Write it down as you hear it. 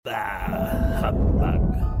not black.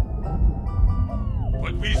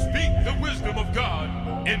 But we speak the wisdom of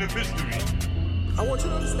God in a mystery. I want you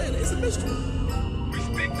to understand it. It's a mystery. We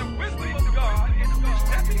speak the wisdom of God in a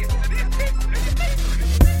mystery.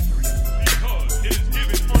 Because it is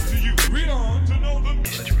given unto you. Read on to know the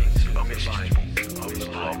mysteries of the Bible.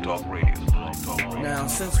 Blog Talk Radio. Now,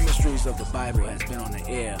 since Mysteries of the Bible has been on the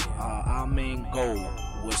air, our main goal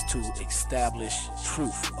was to establish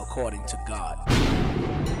truth according to God.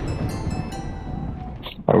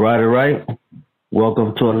 All right.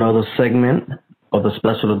 Welcome to another segment of the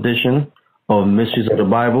special edition of Mysteries of the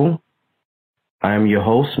Bible. I am your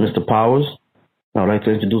host, Mr. Powers. I'd like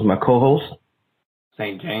to introduce my co-host,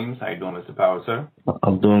 St. James. How you doing, Mr. Powers, sir?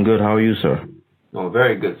 I'm doing good. How are you, sir? Doing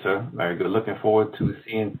very good, sir. Very good. Looking forward to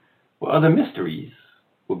seeing what other mysteries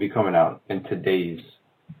will be coming out in today's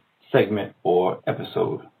segment or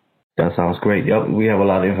episode. That sounds great. Yep, we have a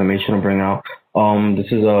lot of information to bring out.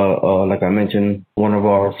 This is, like I mentioned, one of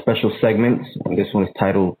our special segments. This one is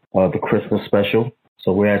titled the Christmas Special.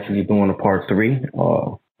 So we're actually doing a part 3,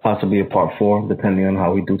 possibly a part 4, depending on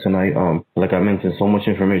how we do tonight. Like I mentioned, so much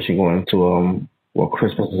information going into what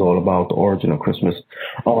Christmas is all about, the origin of Christmas.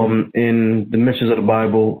 In the Mysteries of the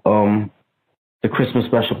Bible, the Christmas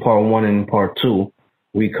Special Part 1 and Part 2,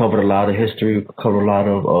 we covered a lot of history, we covered a lot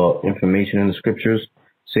of information in the scriptures.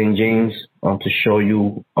 St. James, to show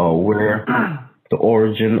you where the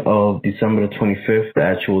origin of December the 25th, the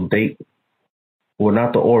actual date. Well,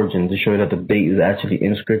 not the origin, to show you that the date is actually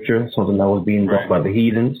in scripture, something that was being done by the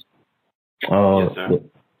heathens.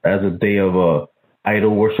 As a day of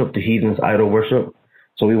idol worship, the heathens' idol worship.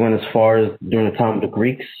 So we went as far as during the time of the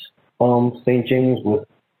Greeks, St. James, with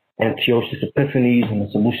Antiochus Epiphanes and the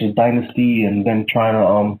Seleucid dynasty, and then trying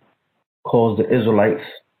to cause the Israelites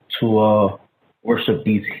to worship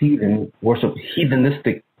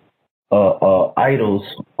heathenistic idols.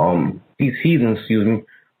 These heathens,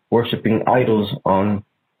 worshiping idols on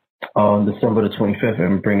December the 25th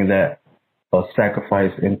and bringing that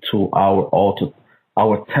sacrifice into our altar,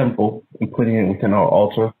 our temple, and putting it within our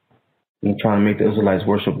altar and trying to make the Israelites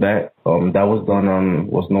worship that. That was done on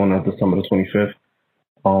what's known as December the 25th.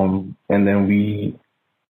 And then we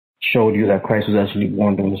showed you that Christ was actually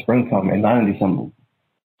born during the springtime and not in December.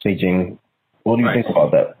 St. James, what do you think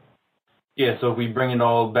about that? Yeah, so if we bring it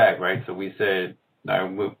all back, right? So we said,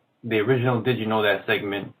 the original Did You Know That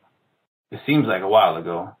segment, it seems like a while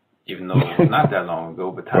ago, even though it was not that long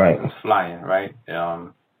ago, but time was flying, right?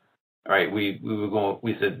 We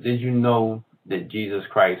said, did you know that Jesus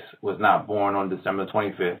Christ was not born on December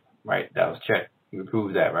 25th, right? That was checked. We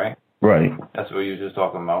proved that, right? Right. That's what you were just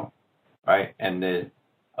talking about, right? And then,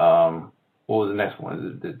 what was the next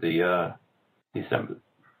one? The December.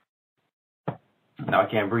 Now I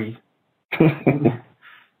can't breathe. The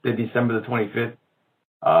December the 25th.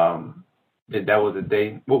 That was the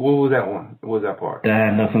day. What was that one? What was that part? That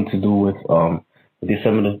had nothing to do with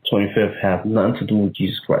December the 25th. Has nothing to do with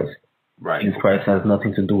Jesus Christ. Right. Jesus Christ has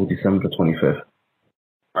nothing to do with December the 25th.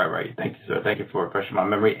 Right. Thank you, sir. Thank you for refreshing my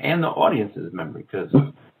memory and the audience's memory, because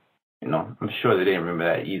I'm sure they didn't remember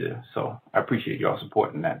that either. So I appreciate y'all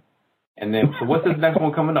supporting that. And then, so what's this next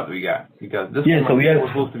one coming up we got? Because this one was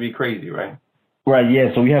supposed to be crazy, right? Right.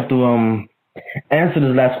 Yeah. So we have to answer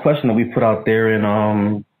this last question that we put out there in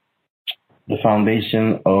the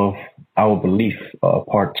foundation of our belief,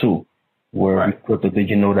 part 2, where we put the Did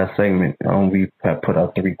You Know That segment. We have put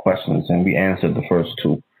out 3 questions and we answered the first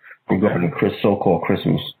 2 regarding so-called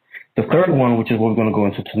Christmas. The third one, which is what we're going to go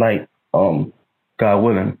into tonight, God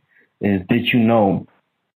willing, is did you know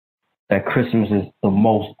that Christmas is the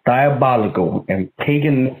most diabolical and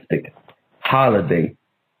paganistic holiday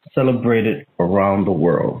celebrated around the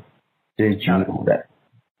world? Did you know that?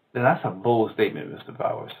 That's a bold statement, Mr.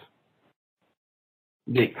 Powers.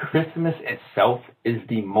 That Christmas itself is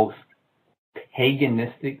the most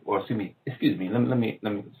paganistic, or excuse me, I'm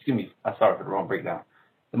sorry for the wrong breakdown.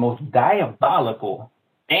 The most diabolical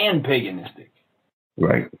and paganistic.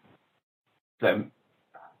 Right. So,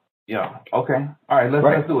 okay. All right,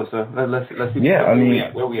 let's do it, sir. Let's see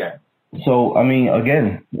where we at. So,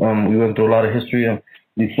 again, we went through a lot of history.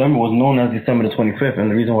 December was known as December the 25th,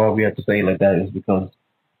 and the reason why we have to say it like that is because,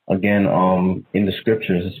 again, in the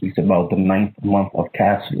scriptures, it speaks about the 9th month of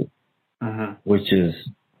Caslu, which is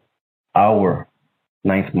our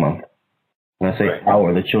 9th month. When I say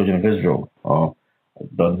our, the children of Israel,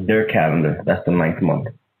 their calendar, that's the 9th month.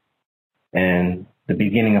 And the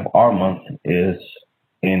beginning of our month is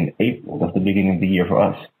in April. That's the beginning of the year for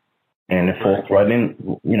us. And it falls right in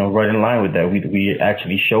line with that. We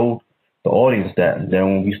actually showed the audience that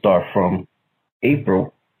when we start from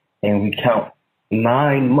April and we count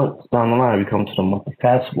 9 months down the line, we come to the month of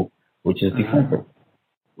Caslu, which is December.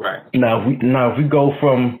 Right. Now if we go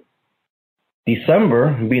from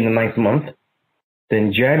December being the 9th month,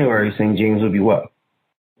 then January St. James would be what?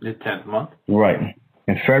 The 10th month. Right.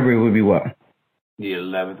 And February would be what? The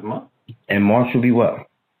 11th month. And March would be what?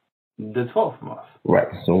 The 12th month. Right.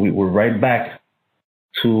 So we're right back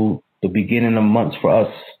to the beginning of months for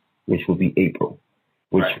us, which will be April.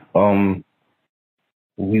 Which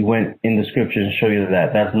we went in the scriptures and show you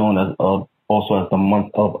that that's known as also as the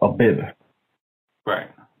month of Abib. Right.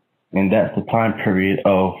 And that's the time period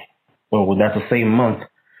of, well, that's the same month,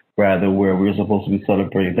 rather, where we're supposed to be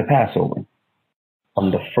celebrating the Passover.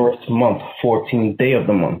 On the first month, 14th day of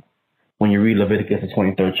the month, when you read Leviticus, the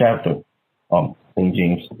 23rd chapter, St.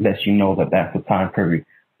 James lets you know that that's the time period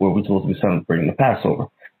where we're supposed to be celebrating the Passover.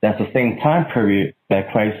 That's the same time period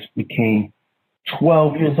that Christ became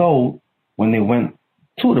 12 years old when they went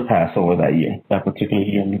to the Passover that year, that particular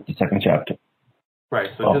year in the 2nd chapter. Right.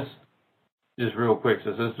 So just real quick,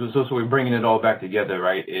 so we're bringing it all back together,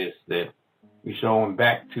 right? Is that we're showing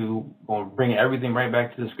back to, bringing everything right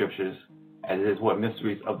back to the scriptures, as is what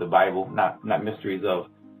mysteries of the Bible, not mysteries of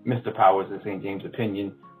Mr. Powers and St. James'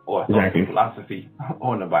 opinion or philosophy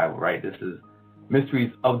on the Bible, right? This is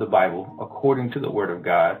mysteries of the Bible according to the Word of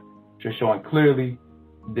God, just showing clearly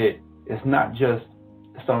that it's not just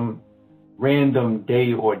some random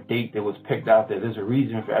day or date that was picked out there. There's a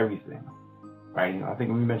reason for everything, right? I think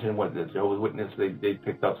we mentioned the Jehovah's Witness, they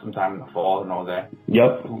picked up sometime in the fall and all that.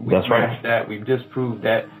 Yep, that's right. That we've disproved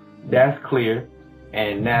that. That's clear.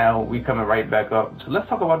 And now we're coming right back up. So let's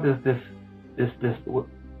talk about this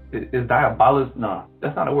is diabolical. No,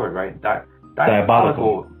 that's not a word, right?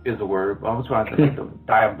 Diabolical is a word. I was trying to think of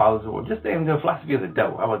diabolical. Just saying the philosophy of the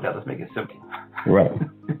devil. How about that? Let's make it simple. Right.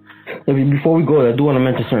 I mean, before we go, I do want to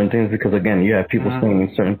mention certain things because, again, you have people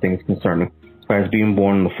saying certain things concerning Christ being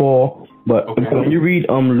born in the fall. But when you read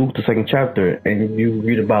Luke, the 2nd chapter, and you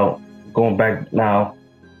read about going back now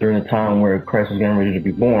during the time where Christ was getting ready to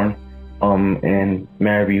be born, and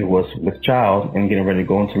Mary was with child and getting ready to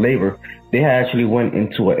go into labor, they actually went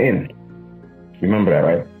into an inn. Remember that,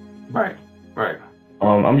 right? Right.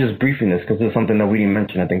 I'm just briefing this because it's something that we didn't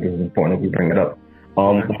mention. I think it's important that we bring it up.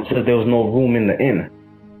 It says there was no room in the inn.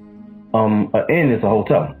 An inn is a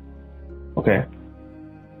hotel. Okay.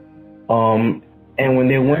 And when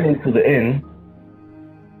they went into the inn,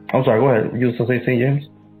 I'm sorry, go ahead. You were supposed to say St. James?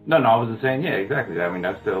 No, I was just saying, yeah, exactly. I mean,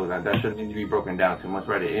 that's still, that shouldn't need to be broken down too much,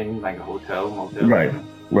 right? An inn, like a hotel, motel. Right.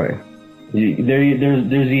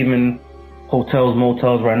 There's even hotels,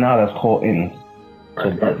 motels right now that's called inns.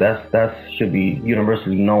 Right. So that should be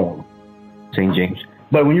universally known, St. James.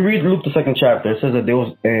 But when you read Luke, the 2nd chapter, it says that there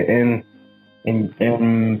was in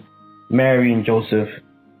Mary and Joseph,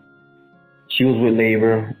 she was with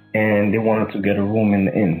labor, and they wanted to get a room in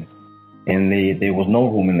the inn, and there was no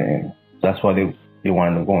room in the inn. That's why they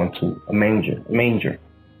wanted to go into a manger,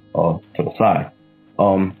 to the side.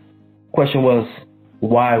 Question was,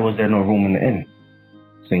 why was there no room in the inn,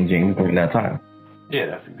 St. James, during that time? Yeah,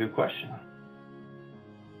 that's a good question.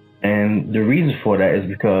 And the reason for that is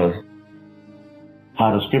because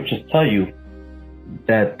how the scriptures tell you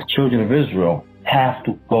that the children of Israel have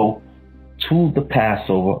to go to the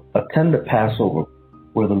Passover, attend the Passover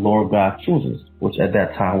where the Lord God chooses, which at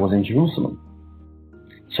that time was in Jerusalem.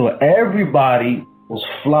 So everybody was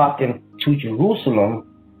flocking to Jerusalem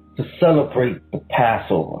to celebrate the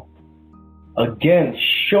Passover. Again,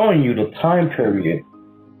 showing you the time period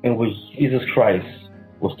in which Jesus Christ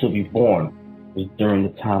was to be born was during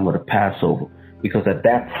the time of the Passover. Because at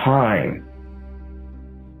that time,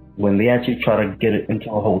 when they actually tried to get it into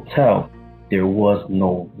a hotel, there was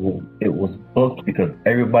no room. It was booked because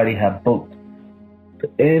everybody had booked the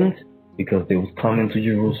inn because they was coming to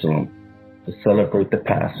Jerusalem to celebrate the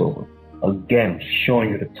Passover. Again,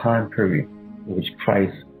 showing you the time period in which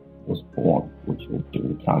Christ was born, which was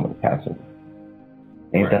during the time of the Passover.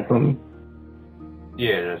 Ain't that funny?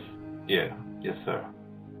 Yeah, yes, sir.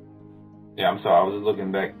 Yeah, I'm sorry. I was just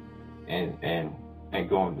looking back and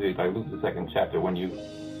going through, like, Luke, the 2nd chapter, when you,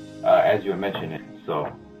 as you were mentioning it. So,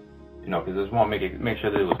 because I just want to make sure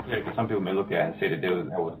that it was clear, because some people may look at it and say that there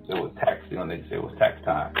was tax, they say it was tax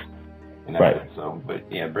time. Right. So, but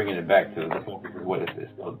yeah, bringing it back to the focus of what it's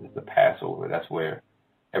the Passover. That's where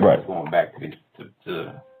everyone's going back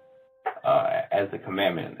to as the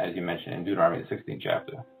commandment, as you mentioned in Deuteronomy, the 16th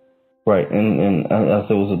chapter. Right, and as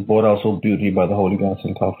it was brought out so beautifully by the Holy Ghost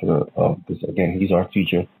and Comforter, because again, he's our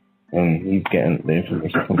teacher, and he's getting the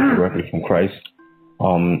information directly from Christ,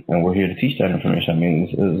 and we're here to teach that information. I mean,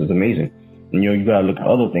 it's amazing. And you gotta look at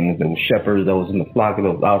other things. There was shepherds that was in the flock, that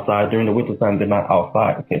was outside during the winter time. They're not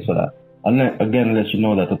outside. Okay, so that, and then again, let you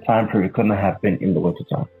know that the time period couldn't have been in the winter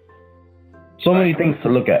time. So many things to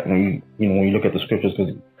look at when when you look at the scriptures,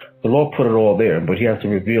 because the Lord put it all there, but He has to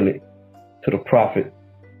reveal it to the prophet,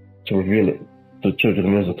 to reveal it to the children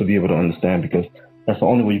of Israel to be able to understand, because that's the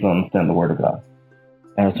only way you can understand the Word of God.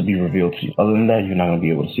 It has to be revealed to you. Other than that, you're not going to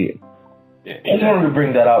be able to see it. Yeah, I just wanted to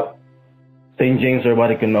bring that out. St. James,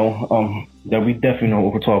 everybody can know that we definitely know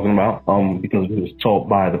what we're talking about, because we was taught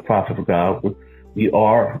by the prophet of God. We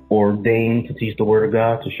are ordained to teach the Word of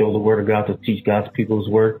God, to show the Word of God, to teach God's people's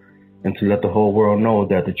Word, and to let the whole world know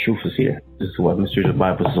that the truth is here. This is what Mysteries of the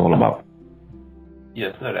Bible is all about.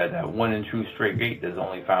 Yes, sir. That one and true straight gate is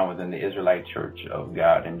only found within the Israelite Church of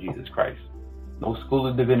God and Jesus Christ. No school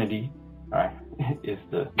of divinity, right? It's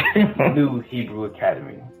the New Hebrew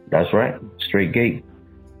Academy. That's right, straight gate.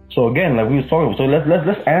 So again, like we were talking, so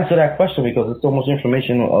let's answer that question, because there's so much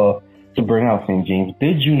information to bring out, St. James.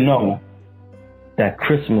 Did you know that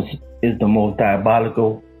Christmas is the most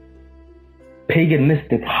diabolical,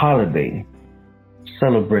 paganistic holiday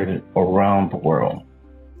celebrated around the world?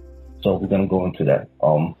 So we're gonna go into that.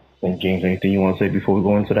 St. James, anything you want to say before we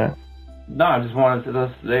go into that? No, I just wanted to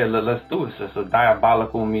let's do it. So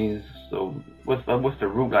diabolical means, so what's the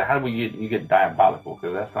root? Like, how do you get diabolical?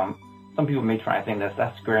 Because that's some people may try and think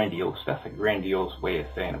that's grandiose. That's a grandiose way of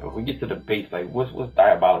saying it. But we get to the base, like what's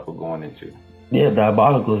diabolical going into? Yeah,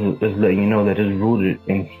 diabolical is letting you know that it's rooted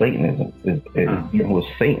in Satanism. It's dealing with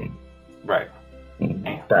Satan. Right.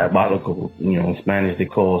 Diabolical, in Spanish they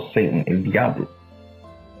call Satan el diablo.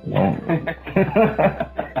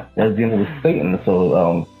 That's dealing with Satan.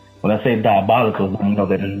 So when I say diabolical, you know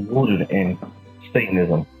that it's rooted in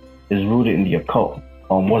Satanism. It's rooted in the occult.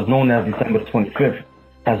 What's known as December 25th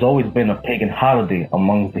has always been a pagan holiday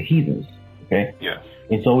among the heathens. Okay. Yes.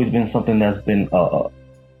 It's always been something that's been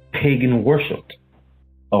pagan worshipped,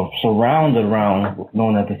 surrounded around what's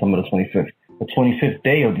known as December the 25th. The 25th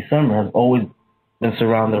day of December has always been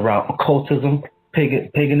surrounded around occultism,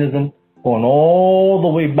 paganism, going all the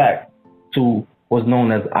way back to what's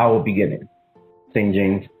known as our beginning, St.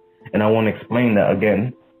 James. And I want to explain that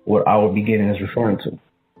again, what our beginning is referring to.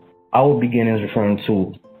 Our beginning is referring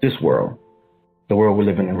to this world, the world we're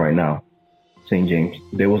living in right now, St. James.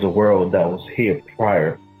 There was a world that was here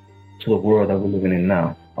prior to the world that we're living in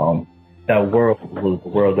now. That world was the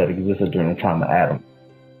world that existed during the time of Adam,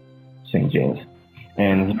 St. James.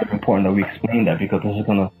 And it's very important that we explain that, because this is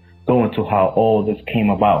going to go into how all this came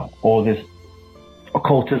about. All this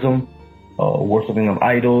occultism, worshiping of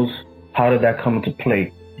idols, how did that come into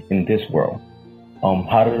play in this world?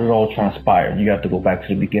 How did it all transpire? You have to go back to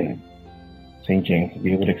the beginning, St. James, to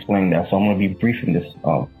be able to explain that. So I'm going to be briefing this,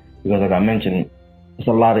 because like I mentioned, it's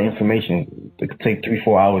a lot of information. It could take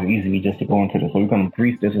 3-4 hours easily just to go into this. So we're going to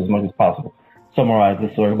brief this as much as possible, summarize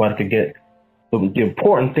this so everybody could get the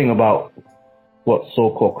important thing about what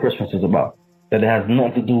so-called Christmas is about, that it has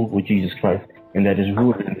nothing to do with Jesus Christ, and that is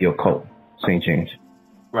rooted in the occult, St. James.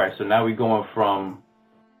 Right, so now we're going from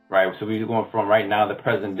right now, the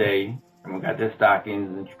present day, and we got their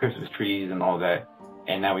stockings and Christmas trees and all that,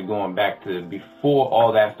 and now we're going back to before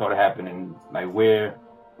all that started happening, like where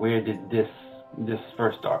did this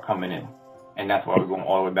first start coming in? And that's why we're going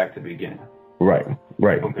all the way back to the beginning. Right.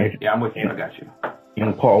 Okay. Yeah, I'm with you. I got you.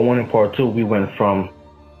 In part 1 and part 2, we went from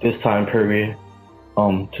this time period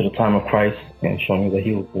to the time of Christ, and showing you that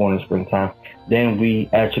he was born in springtime. Then we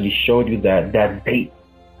actually showed you that date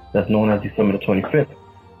that's known as December the 25th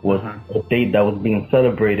was a date that was being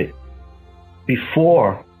celebrated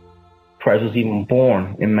before Christ was even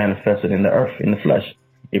born and manifested in the earth, in the flesh.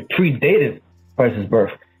 It predated Christ's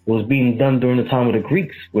birth. It was being done during the time of the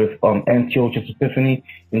Greeks with Antiochus Epiphanes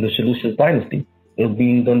in the Seleucid dynasty. It was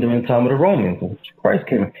being done during the time of the Romans, in which Christ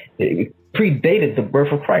came in. It predated the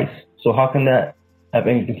birth of Christ. So how can that have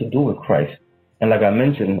anything to do with Christ? And like I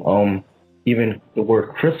mentioned, even the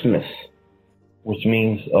word Christmas, which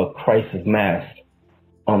means Christ is Mass,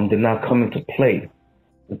 did not come into play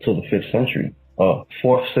until the 5th century,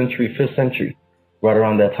 4th century, 5th century, right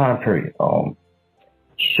around that time period.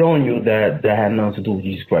 Showing you that had nothing to do with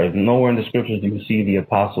Jesus Christ. Nowhere in the scriptures do you see the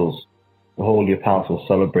apostles, the holy apostles,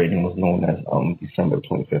 celebrating what's known as December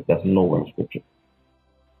 25th. That's nowhere in scripture.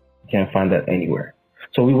 You can't find that anywhere.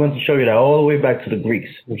 So we went to show you that all the way back to the Greeks.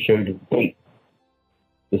 We showed you the date.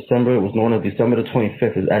 December, it was known as December the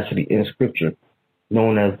 25th, is actually in scripture,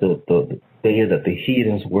 known as the day that the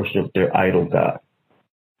heathens worship their idol god.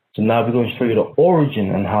 So now we're going to show you the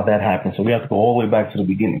origin and how that happened. So we have to go all the way back to the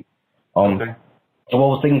beginning. Okay. So what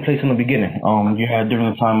was taking place in the beginning? You had during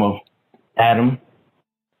the time of Adam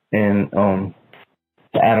and the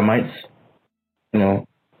Adamites.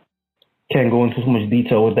 Can't go into too much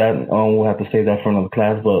detail with that. We'll have to save that for another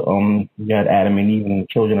class. But you had Adam and Eve and the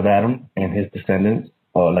children of Adam and his descendants.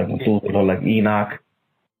 like Methuselah, like Enoch,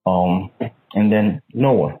 and then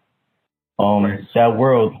Noah. That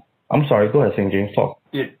world. I'm sorry. Go ahead, St. James. Talk.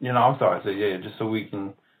 Yeah, I'm sorry. So yeah, just so we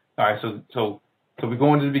can. All right. So we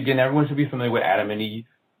go into the beginning. Everyone should be familiar with Adam and Eve,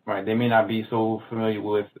 right? They may not be so familiar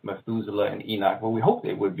with Methuselah and Enoch, but we hope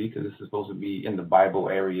they would be, because this is supposed to be in the Bible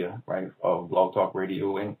area, right, of Blog Talk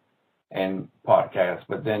Radio and podcasts.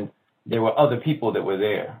 But then there were other people that were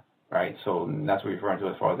there, right? So that's what we're referring to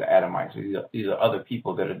as far as the Adamites. So these are other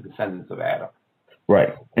people that are descendants of Adam.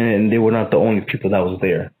 Right. And they were not the only people that was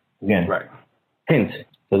there. Again. Right. Hint,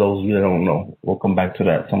 for those of you that don't know, we'll come back to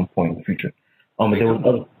that at some point in the future. But there was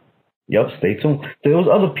other. Yep, stay tuned. There was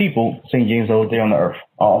other people, St. James, that was there on the earth.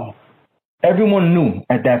 Everyone knew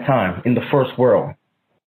at that time in the first world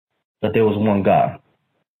that there was one God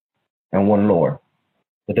and one Lord.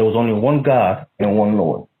 That there was only one God and one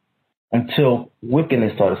Lord, until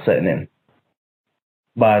wickedness started setting in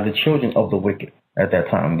by the children of the wicked. At that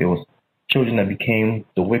time, there was children that became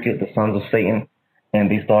the wicked, the sons of Satan,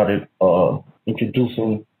 and they started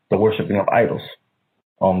introducing the worshiping of idols.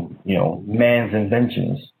 Man's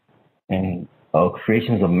inventions and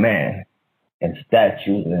creations of man, and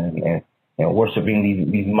statues and worshiping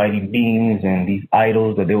these mighty beings and these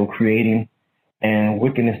idols that they were creating, and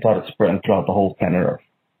wickedness started spreading throughout the whole planet Earth.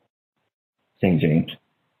 St. James.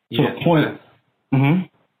 Yeah. Mm-hmm.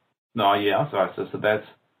 No, yeah, I'm sorry. So that's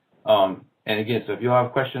and again, so if you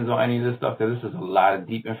have questions on any of this stuff, because this is a lot of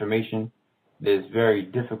deep information, it's very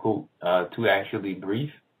difficult to actually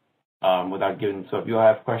brief without giving. So if you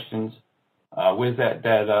have questions, where's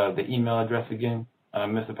the email address again,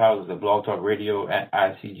 Mr. Powers? Is the Blog Talk Radio at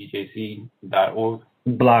icgjc.org?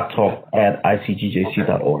 Blog Talk at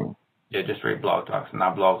icgjc.org. Okay. Yeah, just straight Blog Talk, so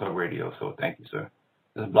not Blog Talk Radio. So thank you, sir.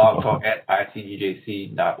 This is Blog Talk at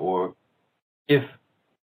icgjc.org. If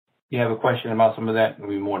you have a question about some of that, we'll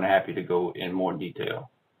be more than happy to go in more detail.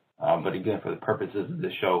 But again, for the purposes of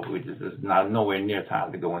the show, there's nowhere near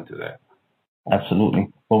time to go into that. Absolutely.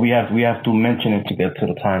 But we have to mention it to get to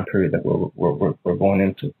the time period that we're going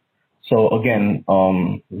into. So again,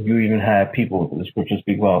 you even have people, the scriptures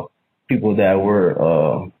speak about people that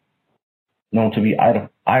were known to be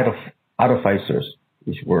idolizers,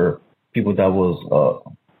 which were people that was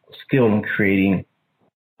skilled in creating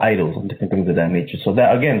idols and different things of that nature. So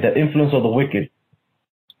that, again, the influence of the wicked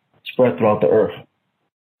spread throughout the earth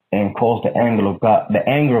and caused the anger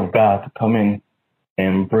of God to come in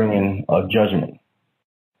and bring in a judgment,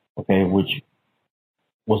 okay, which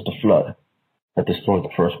was the flood that destroyed the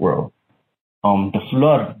first world. The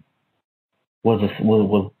flood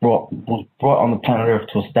was brought on the planet Earth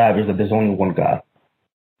to establish that there's only one God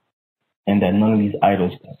and that none of these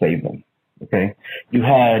idols can save them. Okay, you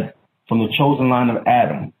had from the chosen line of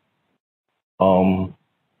Adam,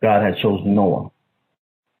 God had chosen Noah,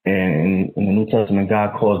 and in the New Testament,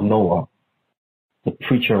 God calls Noah the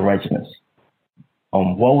preacher of righteousness.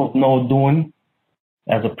 What was Noah doing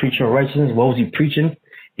as a preacher of righteousness? What was he preaching?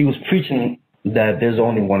 He was preaching that there's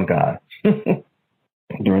only one God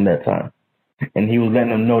during that time. And he was letting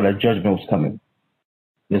them know that judgment was coming.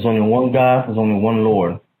 There's only one God, there's only one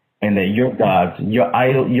Lord, and that your gods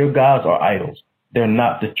are idols. They're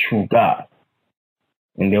not the true God.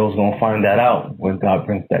 And they was going to find that out when God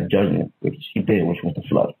brings that judgment, which he did, which was the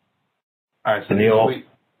flood. All right, so they all...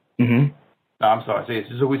 Mm-hmm. No, I'm sorry.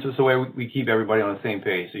 So we keep everybody on the same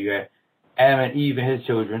page. So you had Adam and Eve and his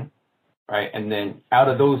children, right? And then out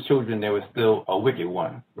of those children, there was still a wicked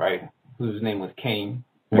one, right? Whose name was Cain.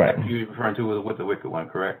 Right. You're referring to with the wicked one,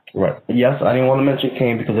 correct? Right. Yes, I didn't want to mention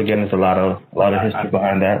Cain because again, there's a lot of history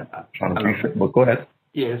behind that. I'm trying to brief it, but go ahead.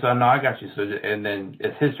 Yeah. So no, I got you. So and then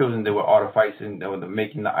it's his children that were artificing, that were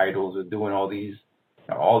making the idols, or doing all these,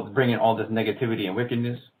 bringing all this negativity and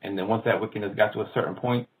wickedness. And then once that wickedness got to a certain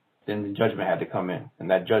point, then the judgment had to come in. And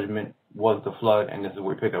that judgment was the flood. And this is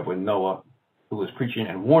where we pick up with Noah, who was preaching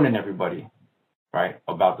and warning everybody, right,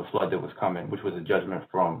 about the flood that was coming, which was a judgment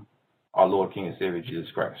from our Lord, King, and Savior,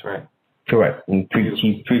 Jesus Christ, right? Correct. And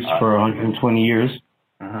he preached for 120 years.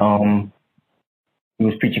 Mm-hmm. He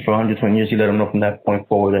was preaching for 120 years. He let them know from that point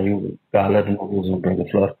forward that God let him know he was going to bring the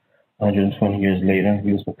flood. 120 years later,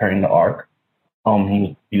 he was preparing the ark.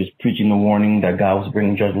 He was preaching the warning that God was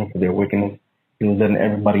bringing judgment for their wickedness. He was letting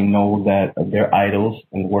everybody know that their idols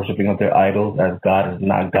and the worshiping of their idols, as God is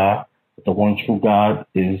not God, but the one true God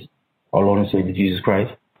is our Lord and Savior Jesus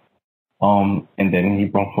Christ. And then he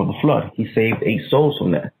brought forth the flood. He saved 8 souls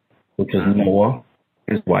from that, which was Noah,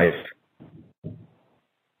 his wife,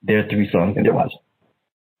 their 3 sons, and their wives.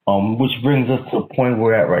 Which brings us to the point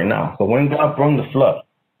we're at right now. So when God brought the flood,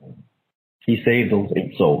 he saved those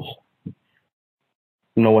 8 souls.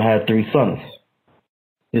 Noah had 3 sons.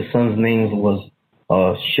 His sons' names was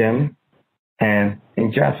Shem, Ham,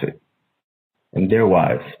 and Japheth, and their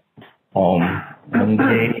wives.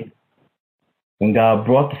 When God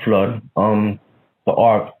brought the flood, the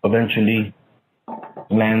ark eventually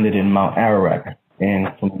landed in Mount Ararat, and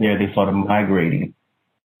from there they started migrating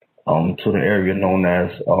to the area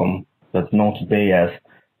that's known today as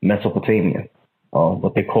Mesopotamia,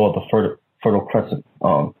 what they call the Fertile Crescent,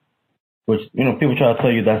 which people try to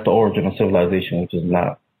tell you that's the origin of civilization, which is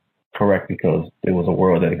not correct because there was a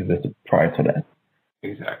world that existed prior to that.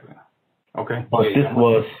 Exactly. Okay. But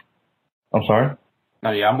I'm sorry?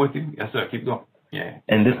 No, yeah, I'm with you. Yes, sir. Keep going. Yeah.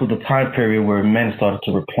 And this was the time period where men started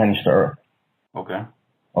to replenish the earth. Okay.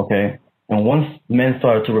 Okay. And once men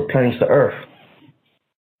started to replenish the earth,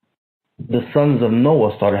 the sons of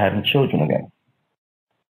Noah started having children again.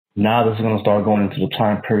 Now this is going to start going into the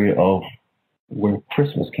time period of where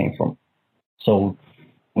Christmas came from. So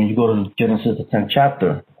when you go to Genesis, the 10th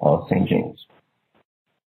chapter of St. James.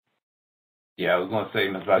 Yeah, I was going to say,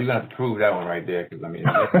 Mr. You're going to have to prove that one right there, because, I mean,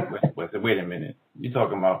 wait a minute. You're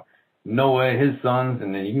talking about Noah, his sons,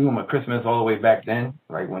 and then you give them a Christmas all the way back then,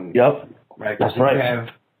 right? Yep, right? That's right.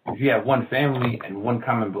 If you have one family and one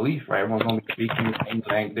common belief, right, everyone's going to be speaking the same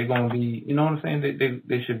language. They're going to be, you know what I'm saying?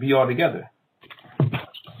 They should be all together.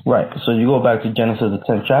 Right. So you go back to Genesis, the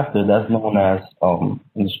 10th chapter. That's known as,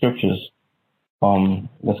 in the scriptures,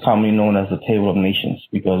 that's commonly known as the Table of Nations,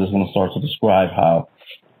 because it's going to start to describe how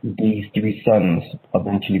these three sons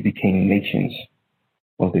eventually became nations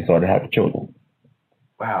once they started having children.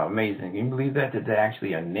 Wow, amazing. Can you believe that? That there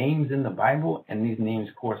actually are names in the Bible, and these names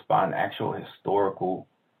correspond to actual historical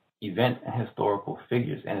events and historical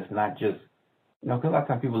figures. And it's not just, because a lot of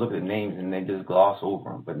times people look at the names and they just gloss over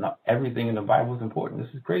them. But not everything in the Bible is important.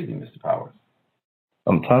 This is crazy, Mr. Powers.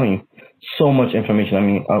 I'm telling you, so much information. I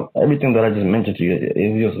mean, everything that I just mentioned to you,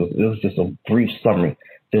 it was just a brief summary.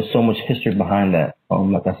 There's so much history behind that.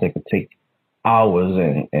 Like I said, it could take hours,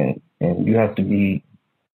 and you have to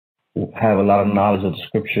have a lot of knowledge of the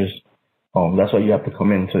scriptures. That's why you have to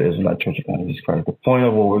come into the Israelite Church of God in Jesus Christ. The point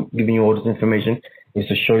of what we're giving you all this information is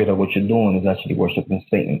to show you that what you're doing is actually worshiping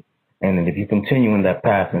Satan. And then if you continue in that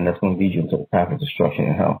path, then that's going to lead you into the path of destruction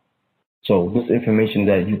and hell. So this information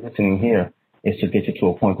that you're listening here is to get you to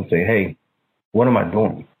a point to say, hey, what am I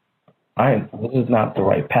doing? This is not the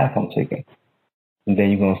right path I'm taking. And then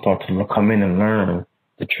you're going to start to come in and learn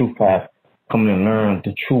the true path, come in and learn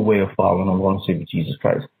the true way of following our Lord and Savior Jesus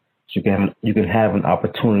Christ. So you can have an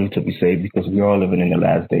opportunity to be saved, because we are living in the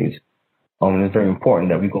last days. And it's very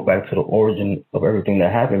important that we go back to the origin of everything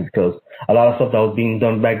that happened, because a lot of stuff that was being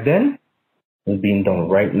done back then is being done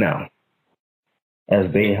right now,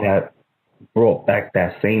 as they had brought back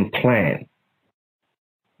that same plan,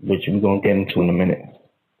 which we're going to get into in a minute.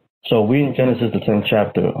 So we're in Genesis, the 10th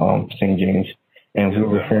chapter, St. James, and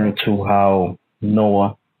we're referring to how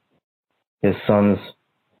Noah, his sons,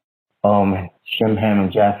 Shem, Ham,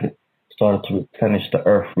 and Japheth, started to replenish the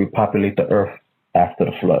earth, repopulate the earth after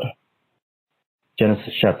the flood.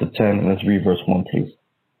 Genesis chapter 10, let's read verse 1, please.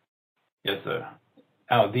 Yes, sir.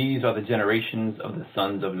 Now, these are the generations of the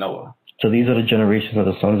sons of Noah. So these are the generations of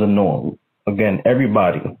the sons of Noah. Again,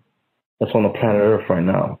 everybody that's on the planet Earth right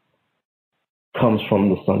now comes from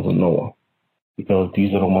the sons of Noah, because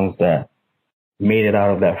these are the ones that made it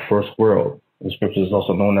out of that first world. The scripture is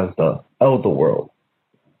also known as the elder world,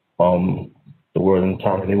 the world and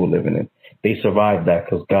time they were living in. They survived that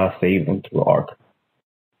because God saved them through the ark.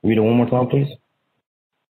 Read it one more time, please.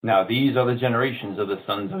 Now, these are the generations of the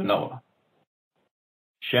sons of Noah.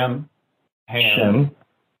 Shem, Ham.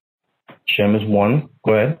 Shem is one.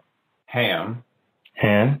 Go ahead. Ham,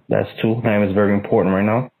 that's two. Ham is very important right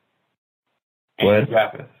now. Go ahead.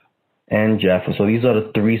 Japheth. And Japheth. So these are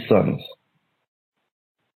the three sons.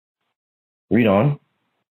 Read on.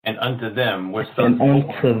 And unto them were sons. And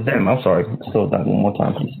unto them. I'm sorry. Slow down one more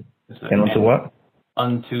time, please. And unto what?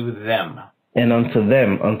 Unto them. And unto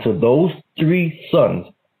them, unto those three sons,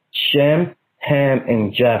 Shem, Ham,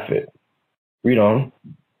 and Japheth. Read on.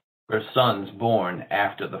 Were sons born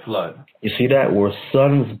after the flood. You see that? Were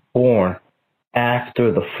sons born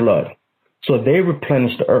after the flood. So they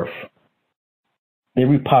replenished the earth. They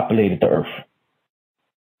repopulated the earth.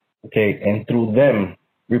 Okay, and through them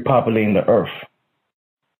repopulating the earth,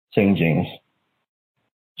 St. James,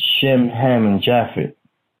 Shem, Ham, and Japheth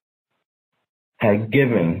had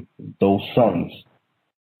given those sons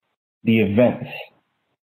the events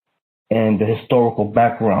and the historical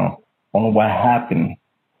background on what happened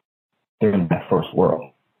during that first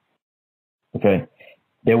world. Okay,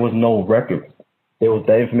 there was no record.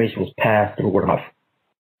 That information was passed through word of mouth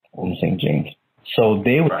on St. James. So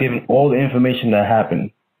they were given all the information that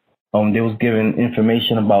happened They was given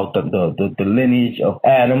information about the lineage of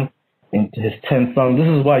Adam and his 10 sons. This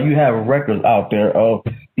is why you have records out there of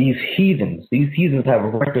these heathens. These heathens have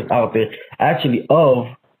records out there actually of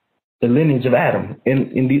the lineage of Adam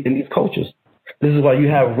in these cultures. This is why you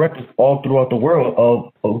have records all throughout the world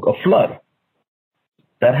of a flood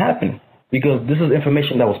that happened, because this is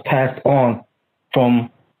information that was passed on from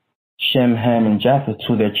Shem, Ham, and Japheth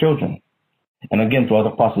to their children. And again, throughout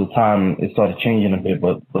the process of time, it started changing a bit,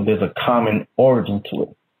 but there's a common origin to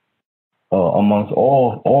it amongst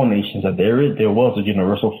all nations, that there was a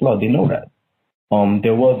universal flood. They know that.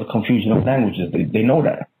 There was a confusion of languages. They know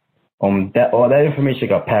that. All that information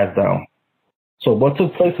got passed down. So what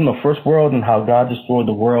took place in the first world and how God destroyed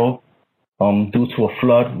the world due to a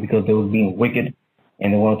flood, because they was being wicked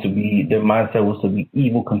and their mindset was to be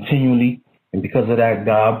evil continually. And because of that,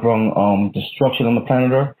 God brought destruction on the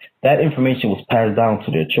planet Earth. That information was passed down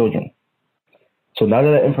to their children. So now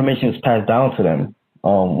that information is passed down to them,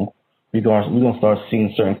 we're going to start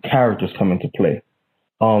seeing certain characters come into play.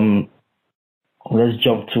 Let's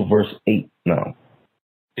jump to verse 8 now.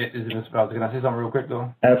 Is it Mr. Bowser? Can I say something real quick,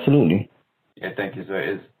 though? Absolutely. Yeah, thank you,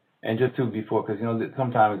 sir. And just before, because,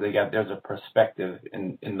 sometimes there's a perspective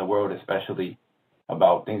in the world, especially,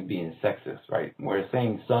 about things being sexist, right? We're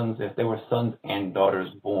saying sons, if there were sons and daughters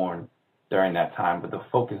born during that time, but the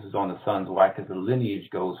focus is on the sons. Why? Because the lineage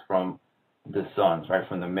goes from the sons, right?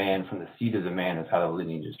 From the man, from the seed of the man is how the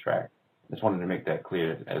lineage is tracked. Just wanted to make that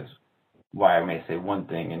clear as why I may say one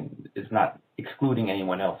thing, and it's not excluding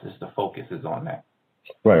anyone else. It's the focus is on that.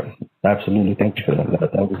 Right. Absolutely. Thank you for that.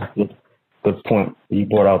 That was a good point you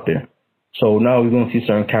brought out there. So now we're going to see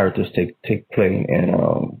certain characters take play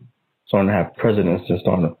and starting to have presidents and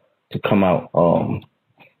starting to come out.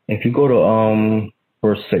 If you go to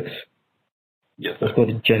verse 6. Yes, sir. Let's go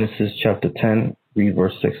to Genesis chapter 10, read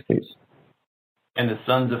verse 6, please. And the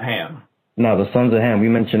sons of Ham. Now, the sons of Ham, we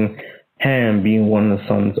mentioned Ham being one of the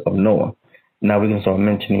sons of Noah. Now we're going to start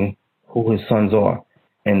mentioning who his sons are.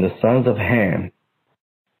 And the sons of Ham.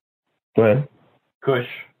 Go ahead.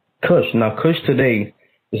 Cush. Now, Cush today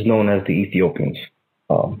is known as the Ethiopians.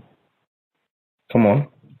 Come on.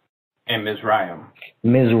 And Mizraim.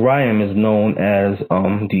 Mizraim is known as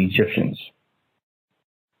the Egyptians.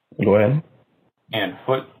 Go ahead. And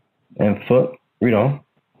Phut. And Phut. Read on.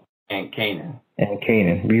 And Canaan. And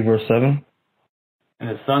Canaan. Read verse 7. And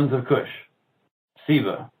the sons of Cush,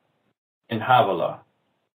 Seba, and Havilah,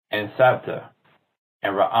 and Sabta,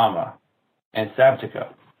 and Raamah, and Sabteka.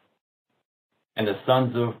 And the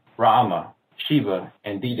sons of Raamah, Sheba,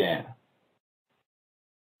 and Dedan.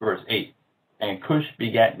 Verse 8. And Cush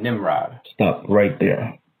begat Nimrod. Stop right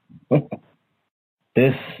there.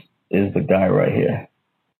 This is the guy right here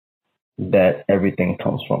that everything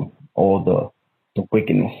comes from. All the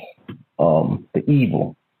wickedness, the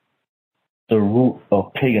evil, the root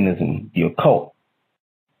of paganism, the occult.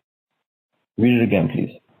 Read it again,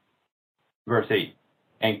 please. Verse 8.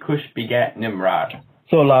 And Cush begat Nimrod.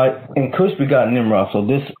 So, and Cush begot Nimrod. So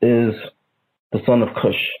this is the son of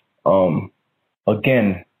Cush.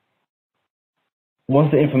 Again,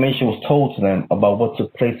 once the information was told to them about what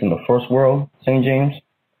took place in the first world, St. James,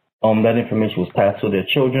 that information was passed to their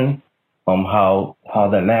children, how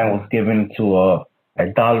that land was given to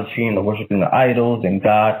idolatry and the worshiping the idols, and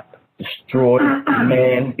God destroyed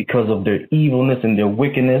man because of their evilness and their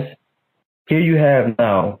wickedness. Here you have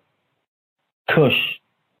now Cush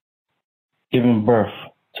giving birth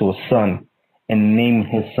to a son and naming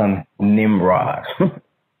his son Nimrod. Do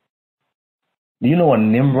you know what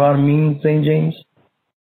Nimrod means, St. James?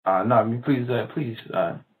 No, please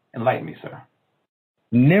enlighten me, sir.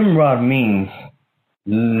 Nimrod means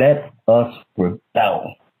let us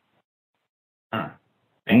rebel.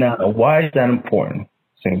 Now, why is that important,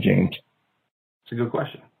 St. James? It's a good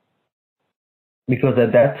question. Because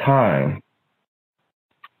at that time,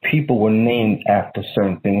 people were named after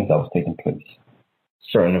certain things that was taking place,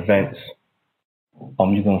 certain events.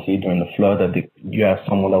 You're going to see during the flood that you have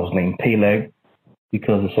someone that was named Peleg,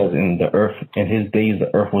 because it says in his days, the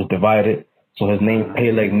earth was divided. So his name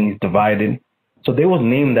Peleg means divided. So they was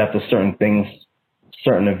named after certain things,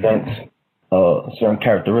 certain events, certain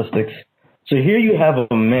characteristics. So here you have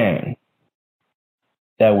a man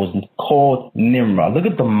that was called Nimrod. Look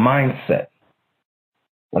at the mindset.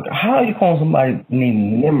 Like, how are you calling somebody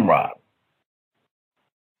named Nimrod?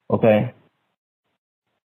 Okay?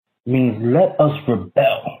 It means let us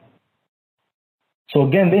rebel. So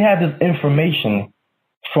again, they had this information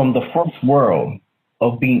from the first world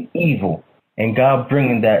of being evil, and God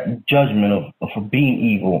bringing that judgment for being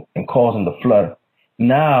evil and causing the flood.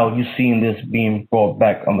 Now you're seeing this being brought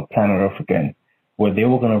back on the planet Earth again, where they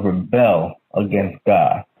were going to rebel against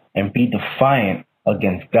God. and be defiant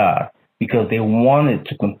against God because they wanted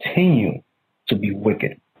to continue to be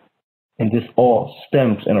wicked. And this all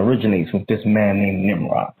stems and originates with this man named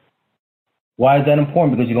Nimrod. Why is that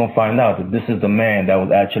important? Because you're going to find out that this is the man that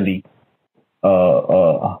was actually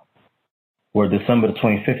where December the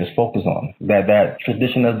 25th is focused on. That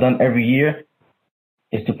tradition that's done every year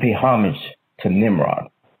is to pay homage to Nimrod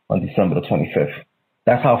on December the 25th.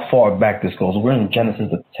 That's how far back this goes. We're in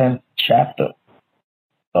Genesis, the 10th chapter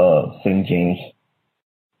of St. James.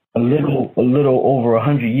 A little over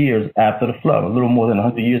 100 years after the flood, a little more than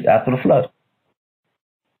 100 years after the flood.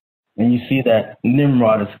 And you see that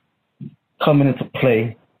Nimrod is coming into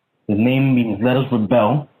play. His name means let us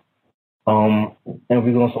rebel. And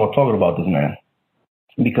we're going to start talking about this man.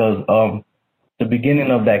 Because the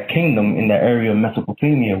beginning of that kingdom in that area of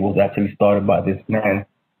Mesopotamia was actually started by this man,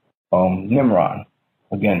 Nimrod.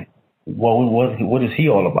 Again, what is he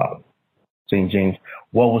all about? St. James,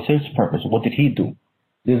 what was his purpose? What did he do?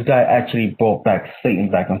 This guy actually brought back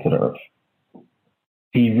Satan back into the earth.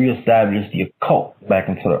 He reestablished the occult back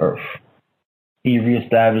into the earth. He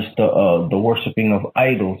reestablished the worshiping of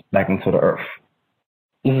idols back into the earth.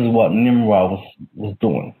 This is what Nimrod was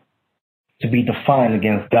doing, to be defiant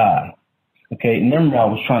against God. Okay,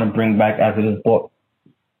 Nimrod was trying to bring back, as it is brought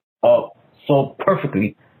up so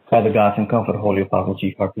perfectly by the gods and comfort, Holy Apostle,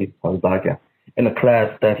 Chief High Priest, in a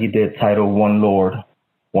class that he did titled One Lord,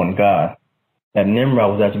 One God. That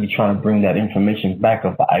Nimrod was actually trying to bring that information back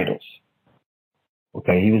of the idols.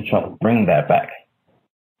 Okay, he was trying to bring that back.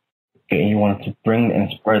 Okay, and he wanted to bring and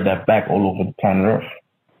spread that back all over the planet Earth.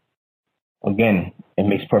 Again, it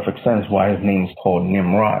makes perfect sense why his name is called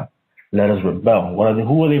Nimrod. Let us rebel.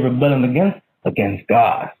 Who are they rebelling against? Against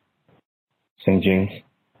God. St. James.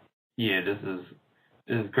 Yeah, this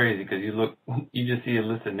is crazy because you just see a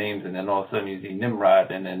list of names and then all of a sudden you see Nimrod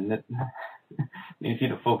and then you see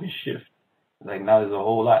the focus shift. Like now there's a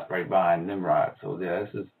whole lot right behind Nimrod. So yeah,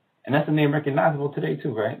 and that's a name recognizable today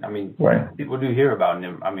too, right? I mean, right. People do hear about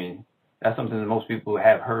Nimrod. I mean, that's something that most people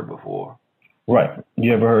have heard before. Right.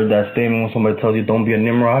 You ever heard that statement when somebody tells you don't be a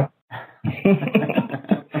Nimrod?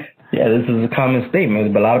 Yeah, this is a common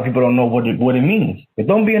statement, but a lot of people don't know what it means. But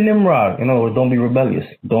don't be a Nimrod. In other words, don't be rebellious.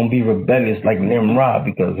 Don't be rebellious like Nimrod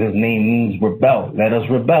because his name means rebel. Let us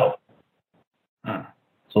rebel.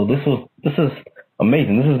 So this is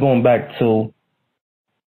amazing. This is going back to,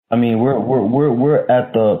 I mean, we're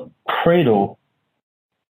at the cradle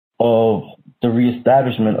of the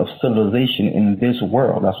reestablishment of civilization in this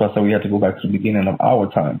world. That's why I said we have to go back to the beginning of our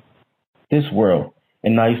time, this world.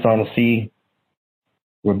 And now you're starting to see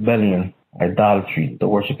rebellion, idolatry, the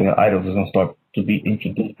worshiping of idols is going to start to be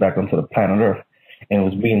introduced back onto the planet Earth. And it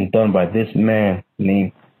was being done by this man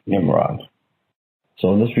named Nimrod. So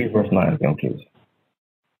let's read verse 9 again, please.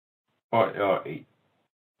 Or 8.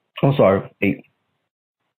 I'm sorry, 8.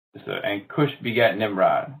 So, and Cush begat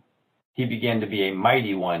Nimrod. He began to be a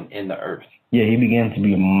mighty one in the earth. Yeah, he began to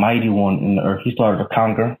be a mighty one in the earth. He started to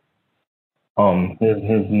conquer.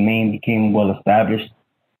 His name became well established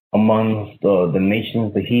amongst the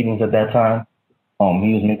nations, the heathens at that time.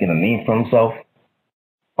 He was making a name for himself.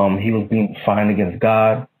 He was being defiant against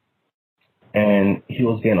God, and he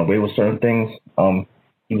was getting away with certain things.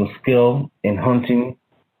 He was skilled in hunting.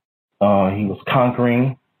 He was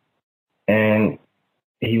conquering, and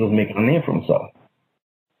he was making a name for himself.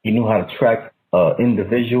 He knew how to track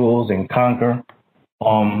individuals and conquer.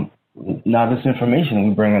 Now this information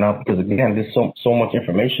we're bringing up because again, there's so much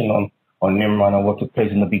information on Nimrod and what took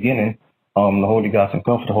place in the beginning. The Holy Gods and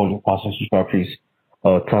Comfort, the Holy Apostle, Chief High Priest,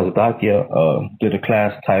 Tazadakia, did a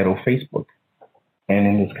class titled Facebook. And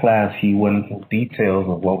in this class, he went into details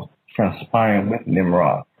of what was transpiring with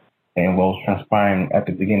Nimrod and what was transpiring at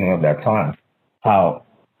the beginning of that time. How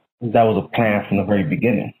that was a plan from the very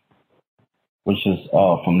beginning, which is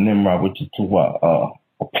from Nimrod, which is to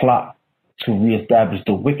a plot to reestablish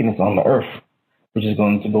the wickedness on the earth, which is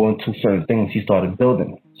going to go into certain things he started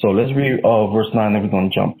building. So let's read verse 9, then we're going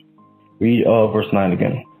to jump. Read verse 9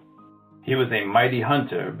 again. He was a mighty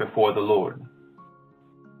hunter before the Lord.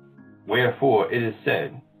 Wherefore it is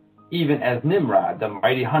said, even as Nimrod, the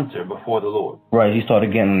mighty hunter before the Lord. Right, he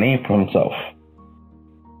started getting a name for himself.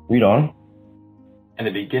 Read on. And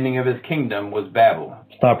the beginning of his kingdom was Babel.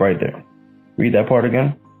 Stop right there. Read that part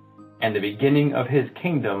again. And the beginning of his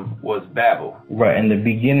kingdom was Babel. Right, and the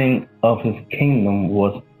beginning of his kingdom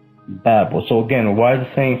was Babel. So again, why is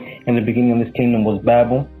it saying in the beginning of his kingdom was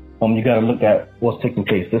Babel? You got to look at what's taking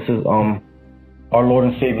place. This is our Lord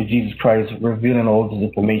and Savior Jesus Christ revealing all this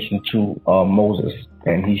information to Moses,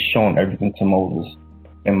 and he's showing everything to Moses.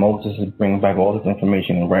 And Moses is bringing back all this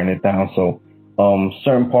information and writing it down. So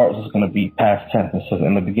certain parts is going to be past tense. It says,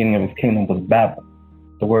 in the beginning of his kingdom was Babel.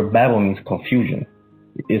 The word Babel means confusion.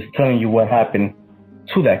 It's telling you what happened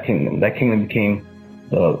to that kingdom. That kingdom became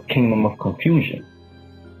the kingdom of confusion.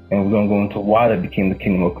 And we're going to go into why that became the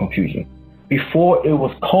kingdom of confusion. Before it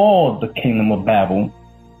was called the kingdom of Babel,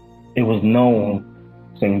 it was known,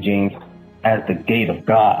 St. James, as the gate of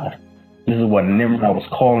God. This is what Nimrod was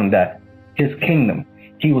calling that, his kingdom.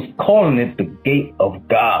 He was calling it the gate of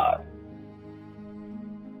God.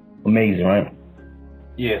 Amazing, right?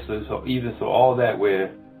 Yeah, so all that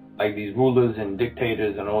where like these rulers and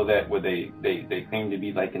dictators and all that where they claim to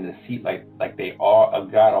be like in the seat like they are a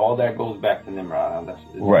god, all that goes back to Nimrod.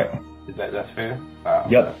 Right. That's fair? Wow.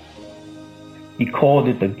 Yep. He called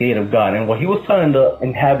it the gate of God. And what he was telling the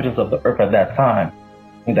inhabitants of the earth at that time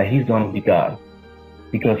is that he's going to be God.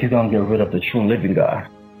 Because he's going to get rid of the true and living God.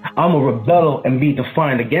 I'm going to rebel and be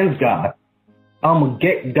defiant against God. I'm going to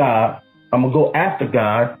get God. I'm going to go after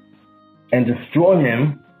God and destroy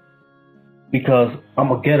him because I'm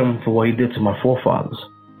going to get him for what he did to my forefathers.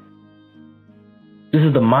 This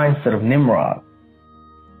is the mindset of Nimrod.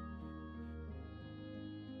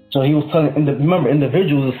 So he was telling, remember,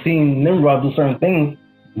 individuals are seeing Nimrod do certain things.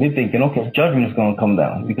 They're thinking, okay, judgment is going to come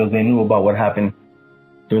down because they knew about what happened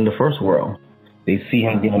during the first world. They see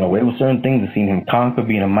him getting away with certain things. They see him conquer,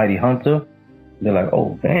 being a mighty hunter. They're like,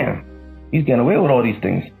 oh, damn, he's getting away with all these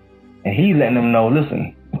things. And he's letting them know,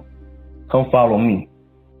 listen, come follow me.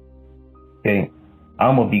 Okay,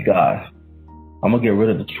 I'm going to be God. I'm going to get rid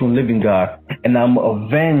of the true and living God. And I'm going to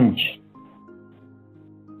avenge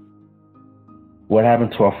what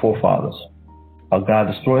happened to our forefathers. Our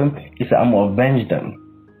God destroyed them. He said, I'm going to avenge them.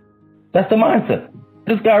 That's the mindset.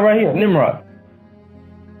 This guy right here, Nimrod.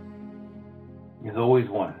 There's always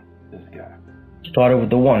one, this guy. Started with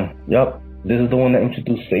the one. Yep. This is the one that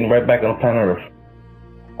introduced Satan right back on planet Earth.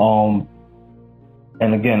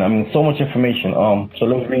 And again, I mean, so much information. So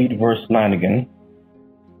let's read verse 9 again.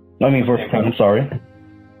 Verse 10, I'm sorry.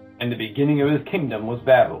 In the beginning of his kingdom was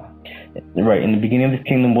Babel. Right, in the beginning of his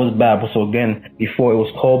kingdom was Babel. So again, before it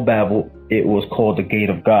was called Babel, it was called the gate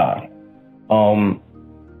of God.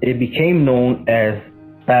 It became known as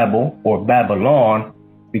Babel or Babylon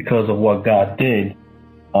because of what God did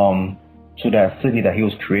to that city that he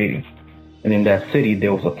was creating. And in that city,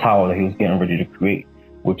 there was a tower that he was getting ready to create,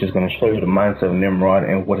 which is going to show you the mindset of Nimrod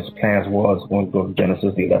and what his plans was when we go to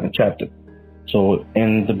Genesis, the 11th chapter. So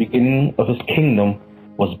in the beginning of his kingdom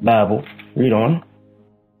was Babel. Read on.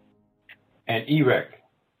 And Erech,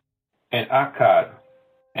 and Akkad,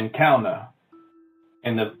 and Calneh,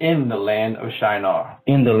 in the land of Shinar.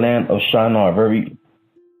 In the land of Shinar, very,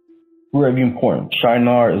 very important.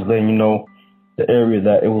 Shinar is letting you know the area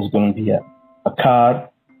that it was going to be at. Akkad,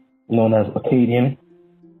 known as Akkadian.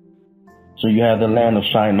 So you have the land of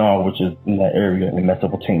Shinar, which is in that area in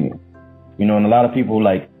Mesopotamia. You know, and a lot of people,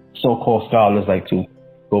 like so-called scholars, like to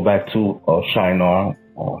go back to Shinar,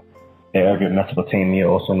 the area of Mesopotamia,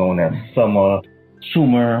 also known as Sumer,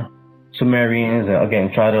 Sumerians, and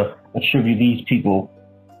again, try to attribute these people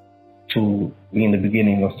to being the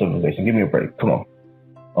beginning of civilization. Give me a break. Come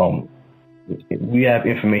on. We have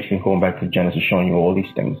information going back to Genesis showing you all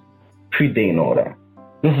these things, predating all that.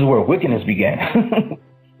 This is where wickedness began.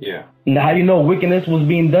 Yeah. Now, how do you know wickedness was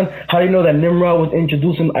being done? How do you know that Nimrod was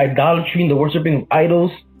introducing idolatry and the worshiping of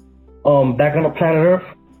idols back on the planet Earth?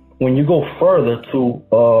 When you go further to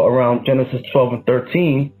around Genesis 12 and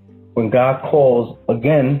 13, when God calls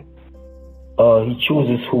again, he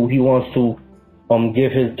chooses who he wants to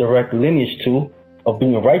give his direct lineage to of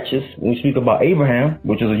being righteous. When we speak about Abraham,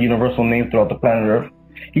 which is a universal name throughout the planet Earth,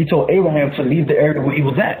 he told Abraham to leave the area where he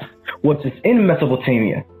was at, which is in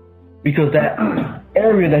Mesopotamia, because that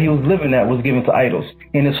area that he was living at was given to idols.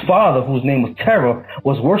 And his father, whose name was Terah,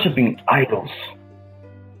 was worshiping idols.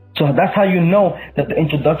 So that's how you know that the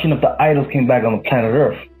introduction of the idols came back on the planet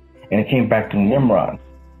Earth. And it came back to Nimrod.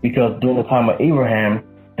 Because during the time of Abraham,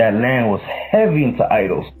 that land was heavy into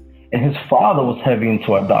idols. And his father was heavy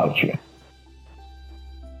into idolatry.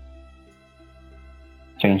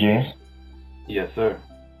 St. James? Yes, sir.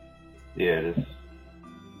 Yeah, it is.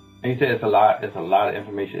 And he said it's a lot of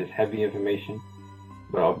information. It's heavy information.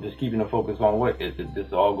 But I'm just keeping the focus on what is it.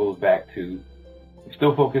 This all goes back to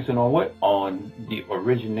still focusing on what? On the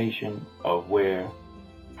origination of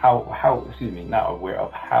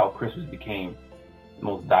how Christmas became the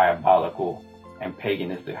most diabolical and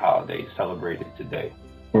paganistic holiday celebrated today.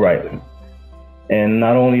 Right. And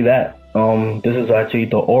not only that, this is actually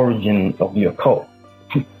the origin of the occult.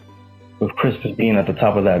 With Christmas being at the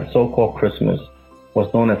top of that, so-called Christmas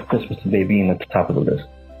was known as Christmas Day being at the top of the list.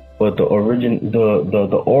 But the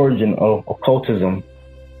origin of occultism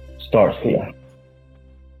starts here.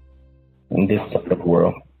 in this side of the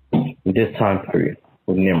world, in this time period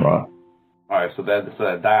with Nimrod. All right, so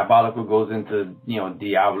that diabolical goes into,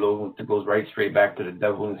 diablo, it goes right straight back to the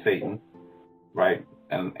devil and Satan, right?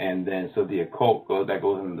 And then so the occult goes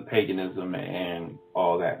into the paganism and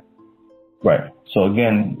all that. Right. So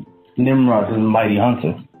again, Nimrod, the mighty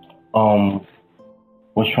hunter,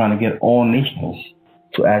 was trying to get all nations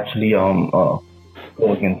to actually go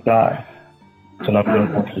against God. So now we're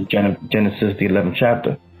going to Genesis, the 11th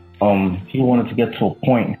chapter. He wanted to get to a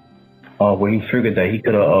point where he figured that he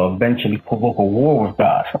could eventually provoke a war with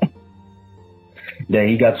God. That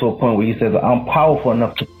he got to a point where he says, I'm powerful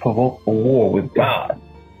enough to provoke a war with God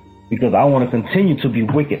because I want to continue to be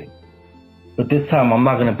wicked. But this time I'm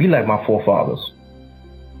not going to be like my forefathers.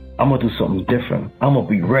 I'm going to do something different. I'm going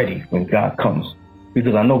to be ready when God comes.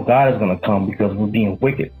 Because I know God is going to come because we're being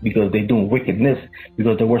wicked. Because they're doing wickedness.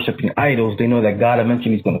 Because they're worshiping idols. They know that God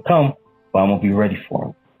eventually is going to come. But I'm going to be ready for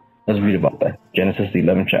him. Let's read about that. Genesis, the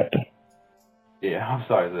 11th chapter. Yeah, I'm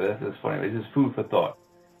sorry. That's funny. It's just food for thought.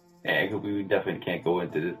 And we definitely can't go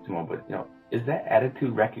into this too much. But, is that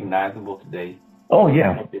attitude recognizable today? Oh,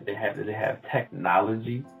 yeah. Did they have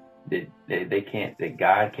technology that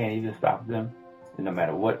God can't even stop them? And no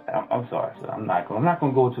matter what, I'm sorry, so I'm not going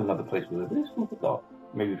to go to another place with it. This food for thought,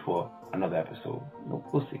 maybe for another episode.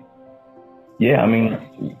 We'll see. Yeah, I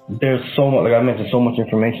mean, there's so much, like I mentioned, so much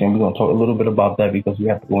information. We're going to talk a little bit about that because we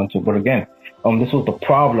have to go into it. But again, this was the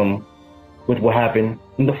problem with what happened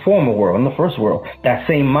in the former world, in the first world. That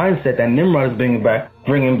same mindset that Nimrod is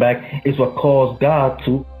bringing back is what caused God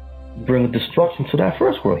to bring destruction to that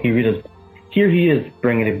first world. Here he is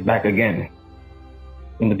bringing it back again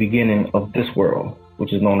in the beginning of this world,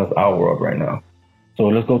 which is known as our world right now. So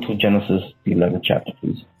let's go to Genesis, the 11th chapter,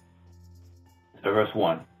 please. So verse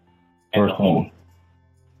 1. Verse 1.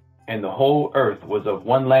 And the whole earth was of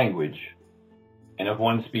one language and of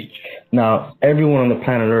one speech. Now, everyone on the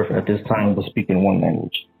planet Earth at this time was speaking one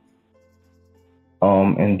language.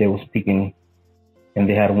 And they were speaking, and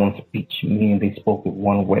they had one speech, meaning they spoke it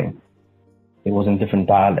one way. It was in different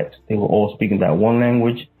dialects. They were all speaking that one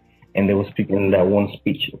language, and they were speaking that one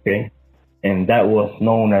speech, okay? And that was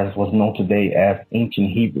known today as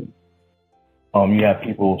ancient Hebrew. You have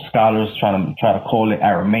scholars try to call it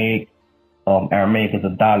Aramaic. Aramaic is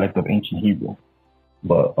a dialect of ancient Hebrew.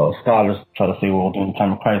 But scholars try to say, well, during the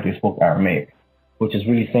time of Christ, they spoke Aramaic, which is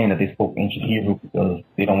really saying that they spoke ancient Hebrew because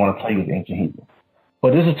they don't want to tell you it's ancient Hebrew.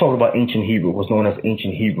 But this is talking about ancient Hebrew, what's known as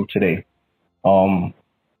ancient Hebrew today.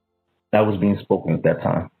 That was being spoken at that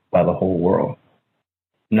time by the whole world.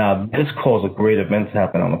 Now, this caused a great event to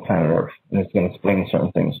happen on the planet Earth, and it's going to explain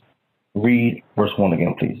certain things. Read verse 1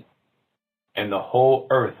 again, please. And the whole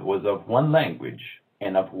earth was of one language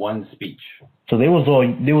and of one speech. So they was all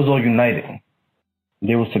united.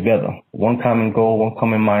 They was together. One common goal, one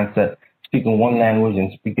common mindset, speaking one language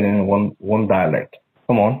and speaking in one dialect.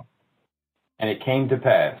 Come on. And it came to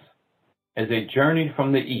pass, as they journeyed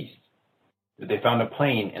from the east, that they found a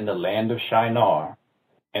plain in the land of Shinar,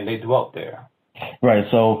 and they dwelt there. Right,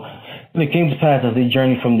 so it came to pass as they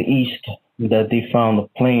journeyed from the east that they found a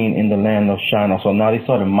plain in the land of Shinar. So now they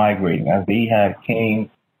started migrating as they came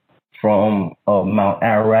from Mount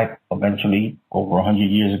Ararat eventually over 100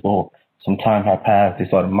 years ago. Some time had passed. They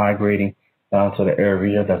started migrating down to the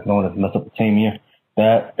area that's known as Mesopotamia.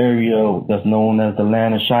 That area that's known as the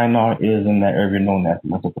land of Shinar is in that area known as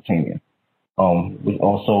Mesopotamia. We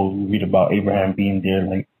also read about Abraham being there,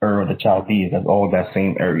 like Ur of the Chaldees. That's all that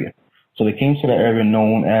same area. So they came to the area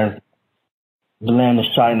known as the land of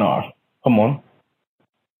Shinar. Come on.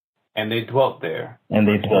 And they dwelt there. And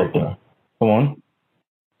they dwelt there. Come on.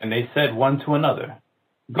 And they said one to another,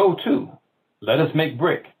 Go to, let us make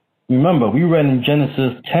brick. Remember, we read in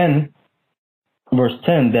Genesis 10, verse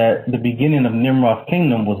 10, that the beginning of Nimrod's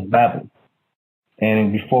kingdom was Babel.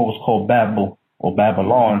 And before it was called Babel or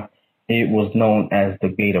Babylon, it was known as the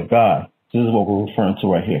gate of God. This is what we're referring to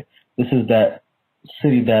right here. This is that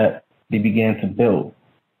city that they began to build.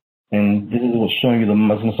 And this is what's showing you the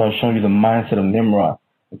mindset of Nimrod.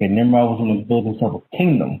 Okay, Nimrod was going to build himself a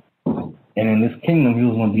kingdom. And in this kingdom, he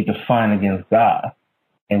was going to be defiant against God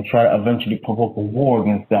and try to eventually provoke a war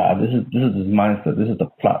against God. This is his mindset. This is the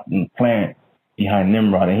plot and plan behind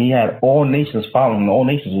Nimrod. And he had all nations following him. All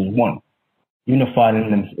nations was one, unified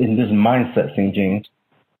in this mindset, St. James,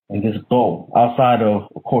 and this goal. Outside of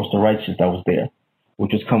course, the righteous that was there,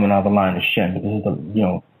 which was coming out of the line of Shem. This is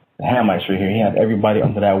the Hamites right here. He had everybody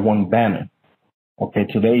under that one banner. Okay,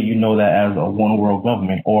 today you know that as a one world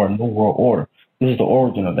government or a new world order. This is the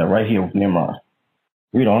origin of that right here with Nimrod.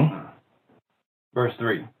 Read on. Verse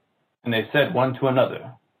 3. And they said one to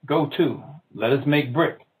another, Go to, let us make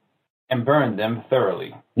brick, and burn them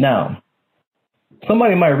thoroughly. Now,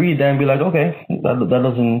 somebody might read that and be like, okay, that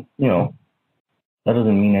doesn't, that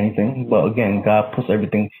doesn't mean anything. But again, God puts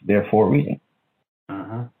everything there for a reason.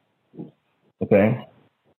 Okay.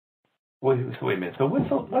 Wait a minute. So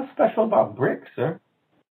what's special about brick, sir?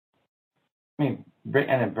 I mean, brick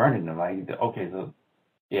and then burning them. Like, okay, so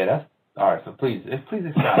yeah, that's all right. So please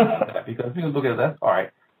expound on that, because people look at that. All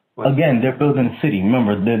right. Again, they're building a city.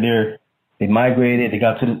 Remember, they migrated. They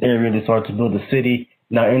got to this area. They started to build a city.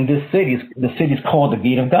 Now, in this city, the city's called the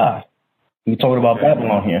Gate of God. We're talking about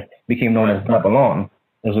Babylon here. It became known as Babylon.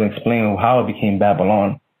 As we explain how it became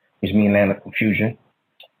Babylon, which means land of confusion.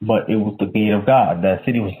 But it was the Gate of God. That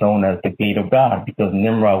city was known as the Gate of God because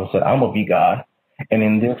Nimrod said, I'm going to be God. And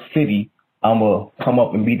in this city, I'm going to come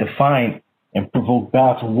up and be defiant and provoke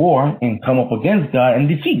God to war and come up against God and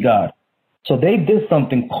defeat God. So they did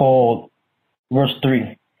something called, verse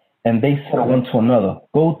 3, and they said one to another,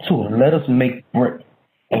 go to, let us make brick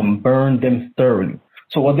and burn them thoroughly.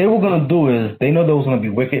 So what they were going to do is, they know they was going to be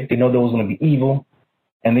wicked. They know they was going to be evil.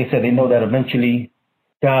 And they said they know that eventually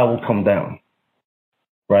God will come down.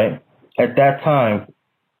 Right? At that time,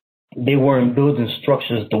 they weren't building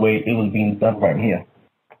structures the way it was being done right here.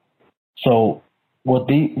 So,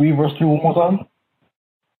 read verse 3 one more time.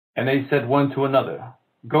 And they said one to another,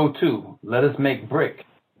 go to, let us make brick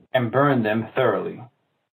and burn them thoroughly.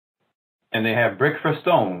 And they had brick for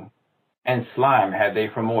stone, and slime had they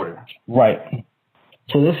for mortar. Right.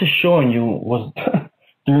 So this is showing you was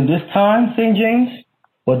during this time, St. James,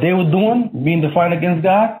 what they were doing, being defiant against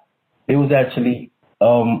God, they was actually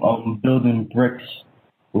building bricks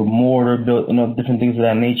with mortar, different things of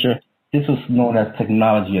that nature. This was known as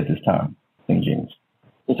technology at this time, St. James.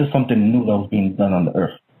 This is something new that was being done on the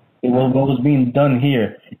earth. What was being done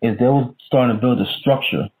here is they were starting to build a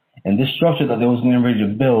structure. And this structure that they was getting ready to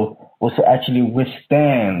build was to actually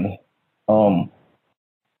withstand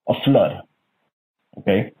a flood.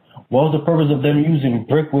 Okay? What was the purpose of them using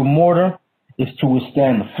brick with mortar? Is to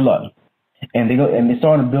withstand the flood. And they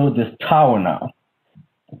started to build this tower now.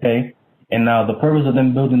 Okay? And now the purpose of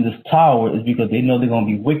them building this tower is because they know they're going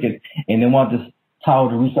to be wicked and they want this tower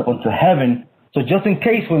to reach up into heaven. So just in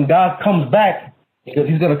case when God comes back, because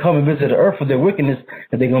he's going to come and visit the earth for their wickedness,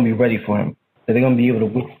 that they're going to be ready for him. That they're going to be able to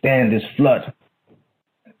withstand this flood.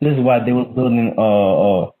 This is why they were building,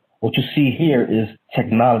 what you see here is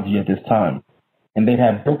technology at this time. And they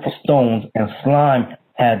had brick for stones and slime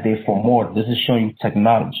had they for mortar. This is showing you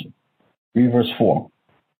technology. Read verse 4.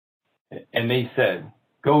 And they said,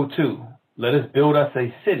 go to, let us build us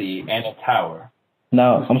a city and a tower.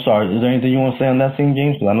 Now, I'm sorry, is there anything you want to say on that scene,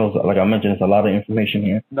 James? Because I know, like I mentioned, it's a lot of information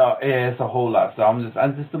here. No, yeah, it's a whole lot. So I'm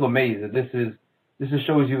just still amazed that this just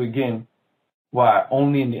shows you again why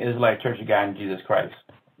only in the Israelite Church of God in Jesus Christ.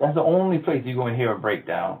 That's the only place you're going to hear a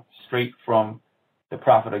breakdown straight from the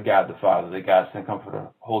prophet of God the Father, that God sent come for the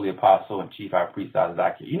holy apostle and chief high priest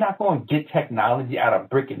Isaiah. You're not going to get technology out of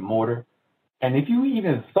brick and mortar. And if you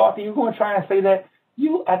even thought that you were going to try and say that,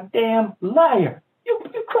 you a damn liar. You're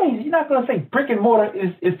crazy. You're not going to say brick and mortar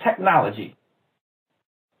is technology.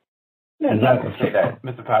 They're not going to say that,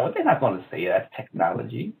 Mr. Pilot. They're not going to say that's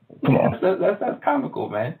technology. Come on. That's comical,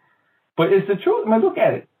 man. But it's the truth. I mean, look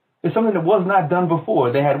at it. It's something that was not done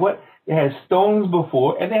before. They had what? They had stones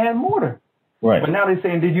before, and they had mortar. Right. But now they're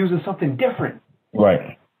saying they're using something different.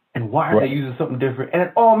 Right. And why are they using something different? And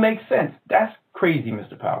it all makes sense. That's crazy,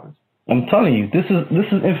 Mr. Powers. I'm telling you, this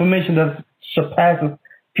is information that surpasses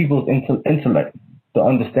people's intellect, the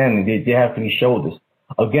understanding. They have to be showed this.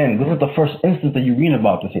 Again, this is the first instance that you read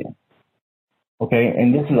about this here. Okay,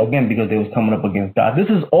 and this is again because they was coming up against God. This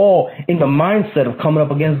is all in the mindset of coming up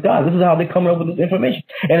against God. This is how they're coming up with this information,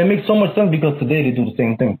 and it makes so much sense because today they do the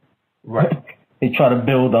same thing. Right. They try to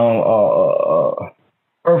build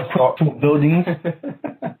earthquake buildings.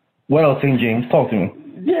 What else, St. James? Talk to me.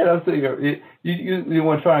 Yeah, that's it. You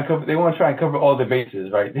want to try and cover. They want to try and cover all the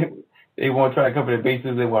bases, right? They want to try to cover the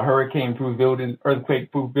bases. They want hurricane-proof buildings,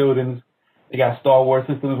 earthquake-proof buildings. They got Star Wars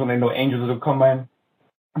systems when they know angels will come in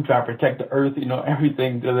and try to protect the earth.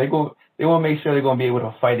 Everything. They want to make sure they're going to be able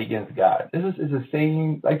to fight against God. This is the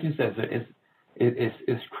same, like you said, sir.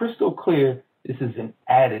 It's crystal clear. This is an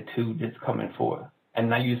attitude that's coming forth,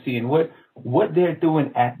 and now you're seeing what they're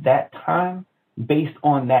doing at that time. Based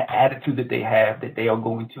on that attitude that they have, that they are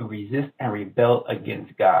going to resist and rebel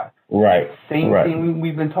against God. Right. Same thing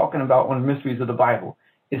we've been talking about on the mysteries of the Bible.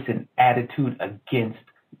 It's an attitude against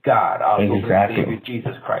God, our Lord and Savior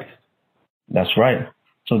Jesus Christ. That's right.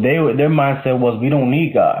 So their mindset was, we don't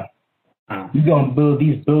need God. We're going to build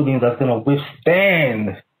these buildings that's going to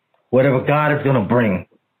withstand whatever God is going to bring.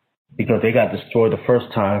 Because they got destroyed the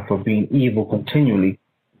first time for being evil continually.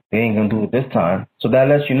 They ain't going to do it this time. So that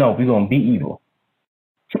lets you know we're going to be evil.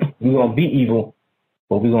 We're going to be evil,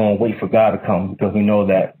 but we're going to wait for God to come because we know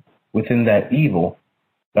that within that evil,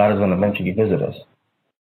 God is going to eventually visit us.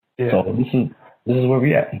 Yeah. So this is where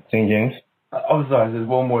we're at, St. James. I'm sorry, there's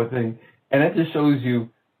one more thing. And that just shows you,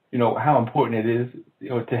 how important it is,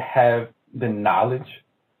 to have the knowledge,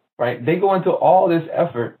 right? They go into all this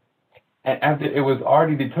effort, and after it was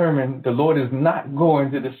already determined the Lord is not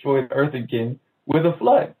going to destroy the earth again with a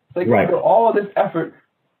flood. They go into all this effort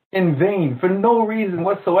in vain for no reason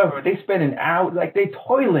whatsoever. They spend an hour, like they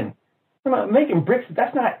toiling. Making bricks,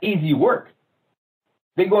 that's not easy work.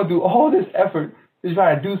 They going through all this effort to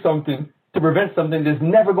try to do something to prevent something that's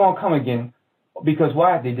never going to come again. Because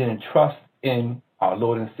why? They didn't trust in our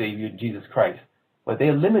Lord and Savior, Jesus Christ. But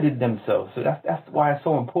they limited themselves. So that's why it's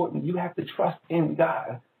so important. You have to trust in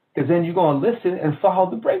God. Because then you're going to listen and follow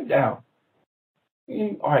the breakdown.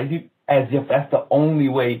 As if that's the only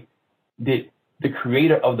way that the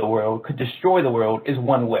creator of the world could destroy the world is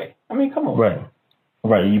one way. I mean, come on.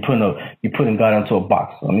 Right. You putting God into a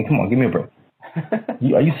box. I mean, come on, give me a break.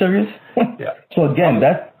 Are you serious? Yeah. So again,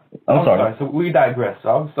 I'm sorry. So we digress. So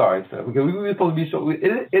I'm sorry, sir, because we were supposed to be showing.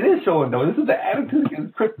 It is showing though. This is the attitude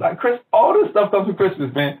against Chris. All this stuff comes from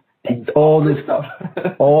Christmas, man. All this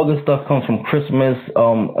stuff comes from Christmas.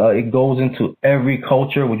 It goes into every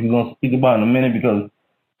culture, which we're gonna speak about in a minute because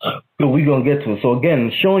we're gonna get to it. So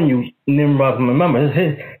again, showing you Nimrod. Remember,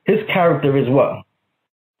 his character is what?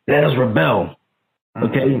 Let us rebel.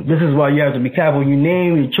 Okay, this is why you have to be careful. When you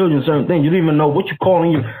name your children certain things, you don't even know what you're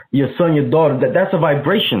calling your son, your daughter. That's a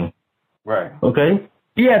vibration. Right. Okay?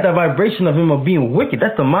 He had that vibration of him of being wicked.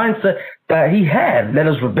 That's the mindset that he had. Let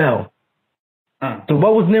us rebel. So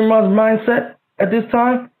what was Nimrod's mindset at this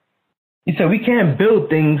time? He said, we can't build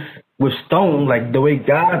things with stone like the way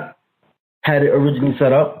God had it originally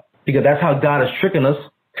set up, because that's how God is tricking us.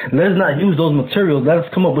 Let us not use those materials. Let us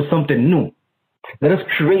come up with something new. Let us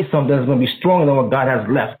create something that's going to be stronger than what God has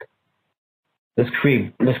left. Let's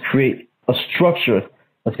create a structure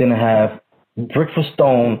that's going to have brick for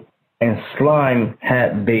stone and slime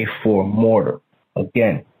had they for mortar.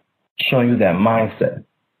 Again, showing you that mindset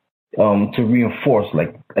to reinforce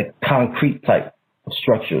like concrete type of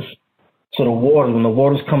structures. So when the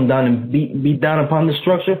waters come down and beat down upon the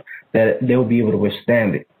structure, that they will be able to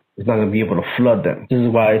withstand it. It's not going to be able to flood them. This is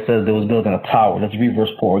why it says they was building a tower. Let's read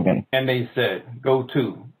verse 4 again. And they said, go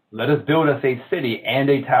to, let us build us a city and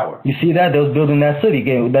a tower. You see that? They was building that city.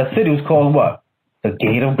 That city was called what? The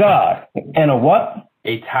gate of God. And a what?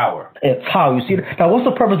 A tower. A tower. You see that? Now, what's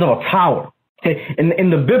the purpose of a tower? Okay, in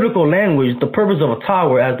the biblical language, the purpose of a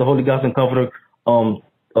tower, as the Holy Ghost and Comforter taught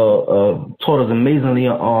us amazingly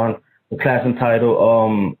on the class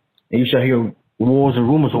entitled You Shall Hear Wars and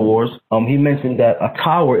Rumors of Wars, he mentioned that a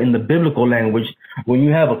tower in the biblical language, when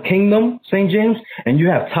you have a kingdom, St. James, and you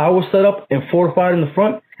have towers set up and fortified in the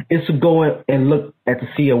front, it's to go in and look at to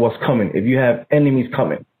see what's coming. If you have enemies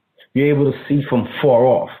coming, you're able to see from far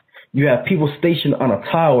off. You have people stationed on a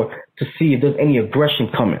tower to see if there's any aggression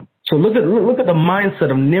coming. So look at the mindset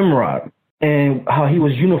of Nimrod and how he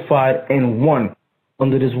was unified and one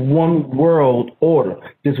under this one world order,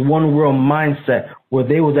 this one world mindset where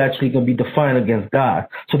they was actually going to be defiant against God.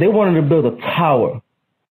 So they wanted to build a tower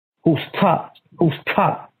whose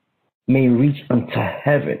top may reach unto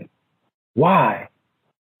heaven. Why?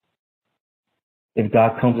 If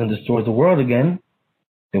God comes and destroys the world again,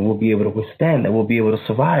 then we'll be able to withstand that. We'll be able to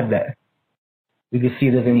survive that. We can see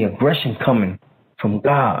if there's any aggression coming from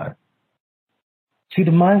God. See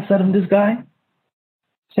the mindset of this guy,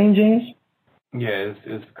 St. James? Yeah,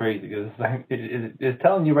 it's crazy because it's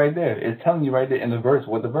telling you right there. It's telling you right there in the verse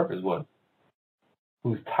what the purpose was.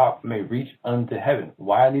 Whose top may reach unto heaven.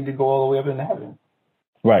 Why I need to go all the way up into heaven?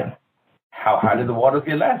 Right. How high did the waters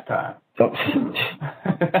get last time?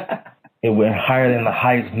 It went higher than the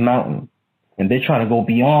highest mountain. And they're trying to go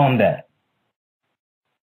beyond that.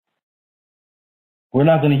 We're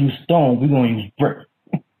not going to use stone. We're going to use brick.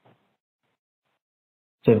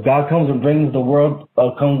 So if God comes and brings the world,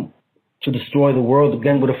 come to destroy the world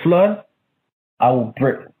again with a flood, our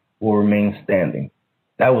brick will remain standing.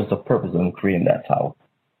 That was the purpose of them creating that tower.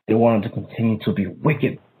 They wanted to continue to be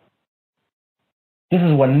wicked. This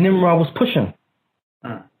is what Nimrod was pushing.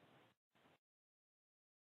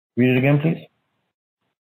 Read it again, please.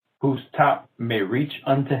 Whose top may reach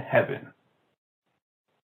unto heaven.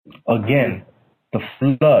 Again, the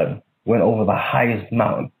flood went over the highest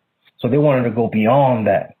mountain. So they wanted to go beyond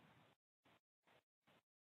that.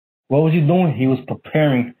 What was he doing? He was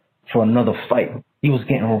preparing for another fight. He was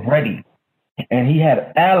getting ready. And he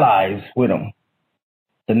had allies with him.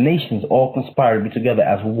 The nations all conspired to be together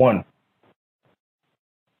as one.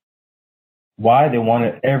 Why? They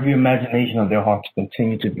wanted every imagination of their heart to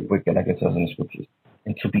continue to be wicked, like it says in the scriptures,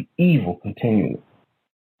 and to be evil continually.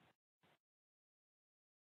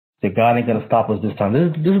 That God ain't going to stop us this time.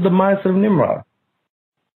 This is the mindset of Nimrod.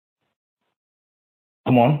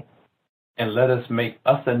 Come on. And let us make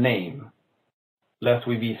us a name, lest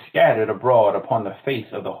we be scattered abroad upon the face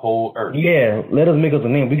of the whole earth. Yeah, let us make us a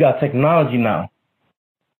name. We got technology now.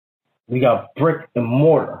 We got brick and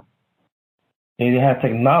mortar. They have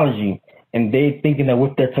technology, and they thinking that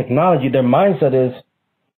with their technology, their mindset is,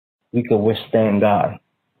 we could withstand God.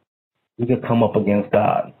 We could come up against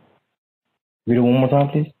God. Read it one more time,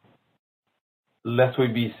 please. Lest we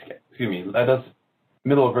be, let us,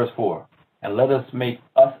 middle of verse 4, and let us make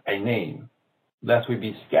us a name, lest we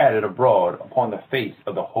be scattered abroad upon the face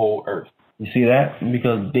of the whole earth. You see that?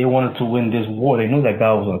 Because they wanted to win this war. They knew that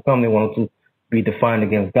God was going to come. They wanted to be defined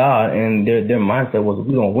against God, and their mindset was,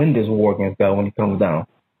 we're going to win this war against God when he comes down.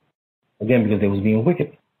 Again, because they was being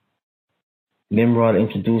wicked. Nimrod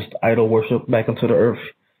introduced idol worship back into the earth.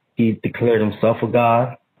 He declared himself a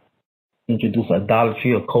god. He introduced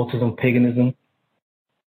idolatry, occultism, paganism,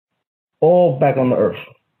 all back on the earth.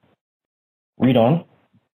 Read on.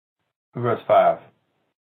 Verse 5.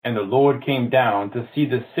 And the Lord came down to see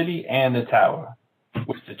the city and the tower,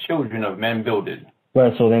 which the children of men builded.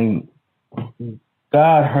 Right, so then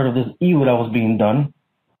God heard of this evil that was being done,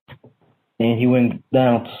 and he went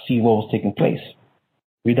down to see what was taking place.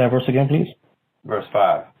 Read that verse again, please. Verse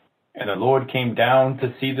 5. And the Lord came down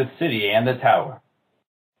to see the city and the tower,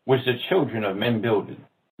 which the children of men builded.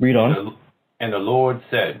 Read on. And the Lord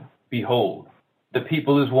said, Behold, the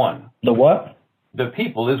people is one. The what? The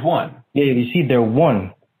people is one. Yeah, you see, they're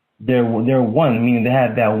one. They're one, meaning they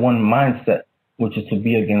have that one mindset, which is to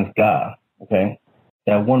be against God. Okay?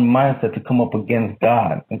 That one mindset to come up against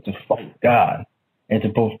God and to fight God and to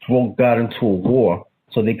provoke God into a war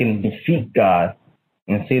so they can defeat God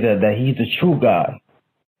and say that he's the true God.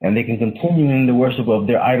 And they can continue in the worship of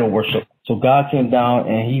their idol worship. So God came down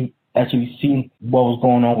and he actually seen what was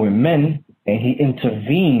going on with men, and he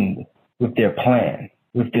intervened with their plan,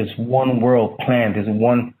 with this one world plan, this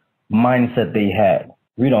one mindset they had.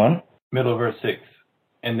 Read on. Middle of verse 6.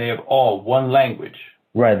 And they have all one language.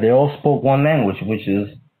 Right, they all spoke one language, which is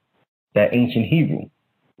that ancient Hebrew. It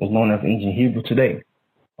was known as ancient Hebrew today.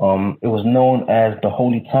 It was known as the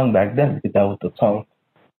Holy Tongue back then, because that was the tongue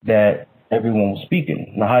that everyone was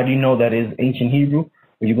speaking. Now, how do you know that is ancient Hebrew?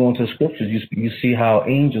 When you go into the scriptures, you see how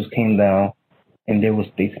angels came down and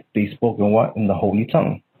they spoke in what? In the Holy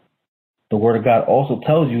Tongue. The Word of God also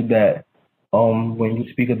tells you that when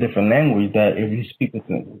you speak a different language, that if you speak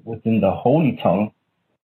within the Holy Tongue,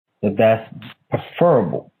 that's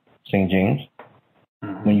preferable, St. James.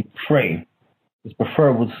 Mm-hmm. When you pray, it's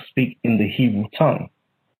preferable to speak in the Hebrew tongue,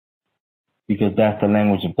 because that's the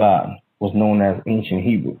language of God, was known as ancient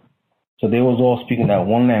Hebrew. So they was all speaking that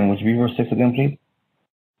one language. Read verse 6 again, please.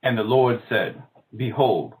 And the Lord said,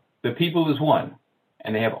 Behold, the people is one,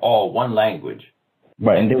 and they have all one language.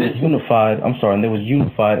 Right, and they was unified. And they was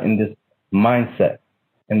unified in this mindset,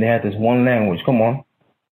 and they had this one language. Come on.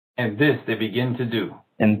 And this they begin to do.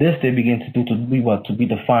 And this they begin to do, to be what? To be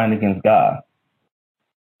defined against God.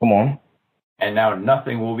 Come on. And now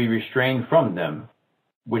nothing will be restrained from them,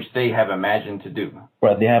 which they have imagined to do.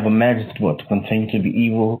 Right, they have imagined to what? To continue to be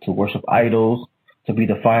evil, to worship idols, to be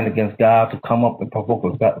defined against God, to come up and provoke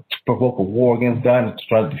a war against God, and to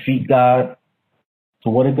try to defeat God.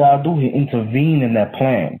 So what did God do? He intervened in that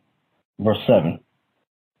plan. Verse 7.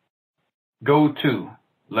 Go to,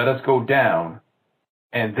 let us go down,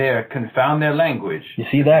 and there confound their language. You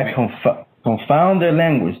see that? Confound their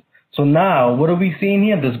language. So now, what are we seeing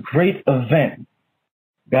here? This great event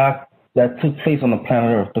that took place on the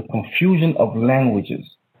planet Earth, the confusion of languages.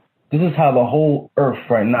 This is how the whole Earth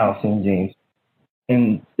right now, St. James,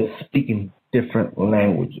 is speaking different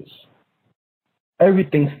languages.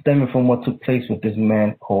 Everything stemming from what took place with this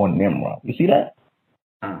man called Nimrod. You see that?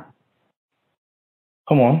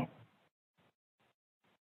 Come on.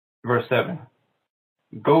 Verse 7.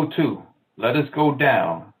 Go to, let us go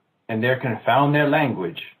down, and there confound their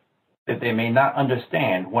language, that they may not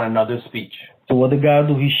understand one another's speech. So what did God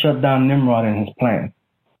do? He shut down Nimrod and his plan.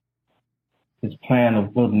 His plan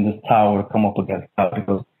of building this tower to come up against God,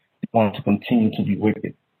 because he wanted to continue to be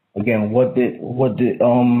wicked. Again, what did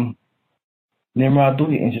Nimrod do?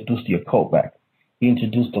 He introduced the occult back. He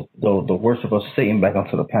introduced the worship of Satan back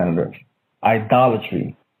onto the planet Earth.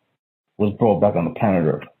 Idolatry was brought back on the planet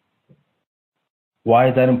Earth. Why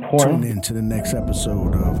is that important? Tune in to the next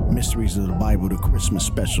episode of Mysteries of the Bible, the Christmas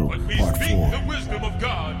Special, But we Part speak 4. the wisdom of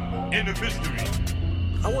God in the mystery.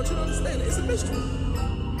 I want you to understand it. It's a mystery.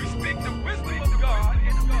 We speak the wisdom of God in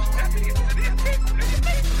the mystery.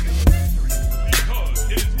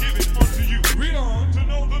 Because it is given unto you. Read on to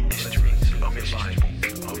know the mysteries of the Bible.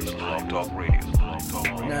 Of the Blog Talk Radio.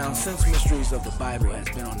 Now, since Mysteries of the Bible has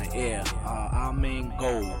been on the air, our main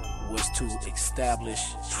goal was to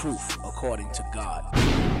establish truth according to God.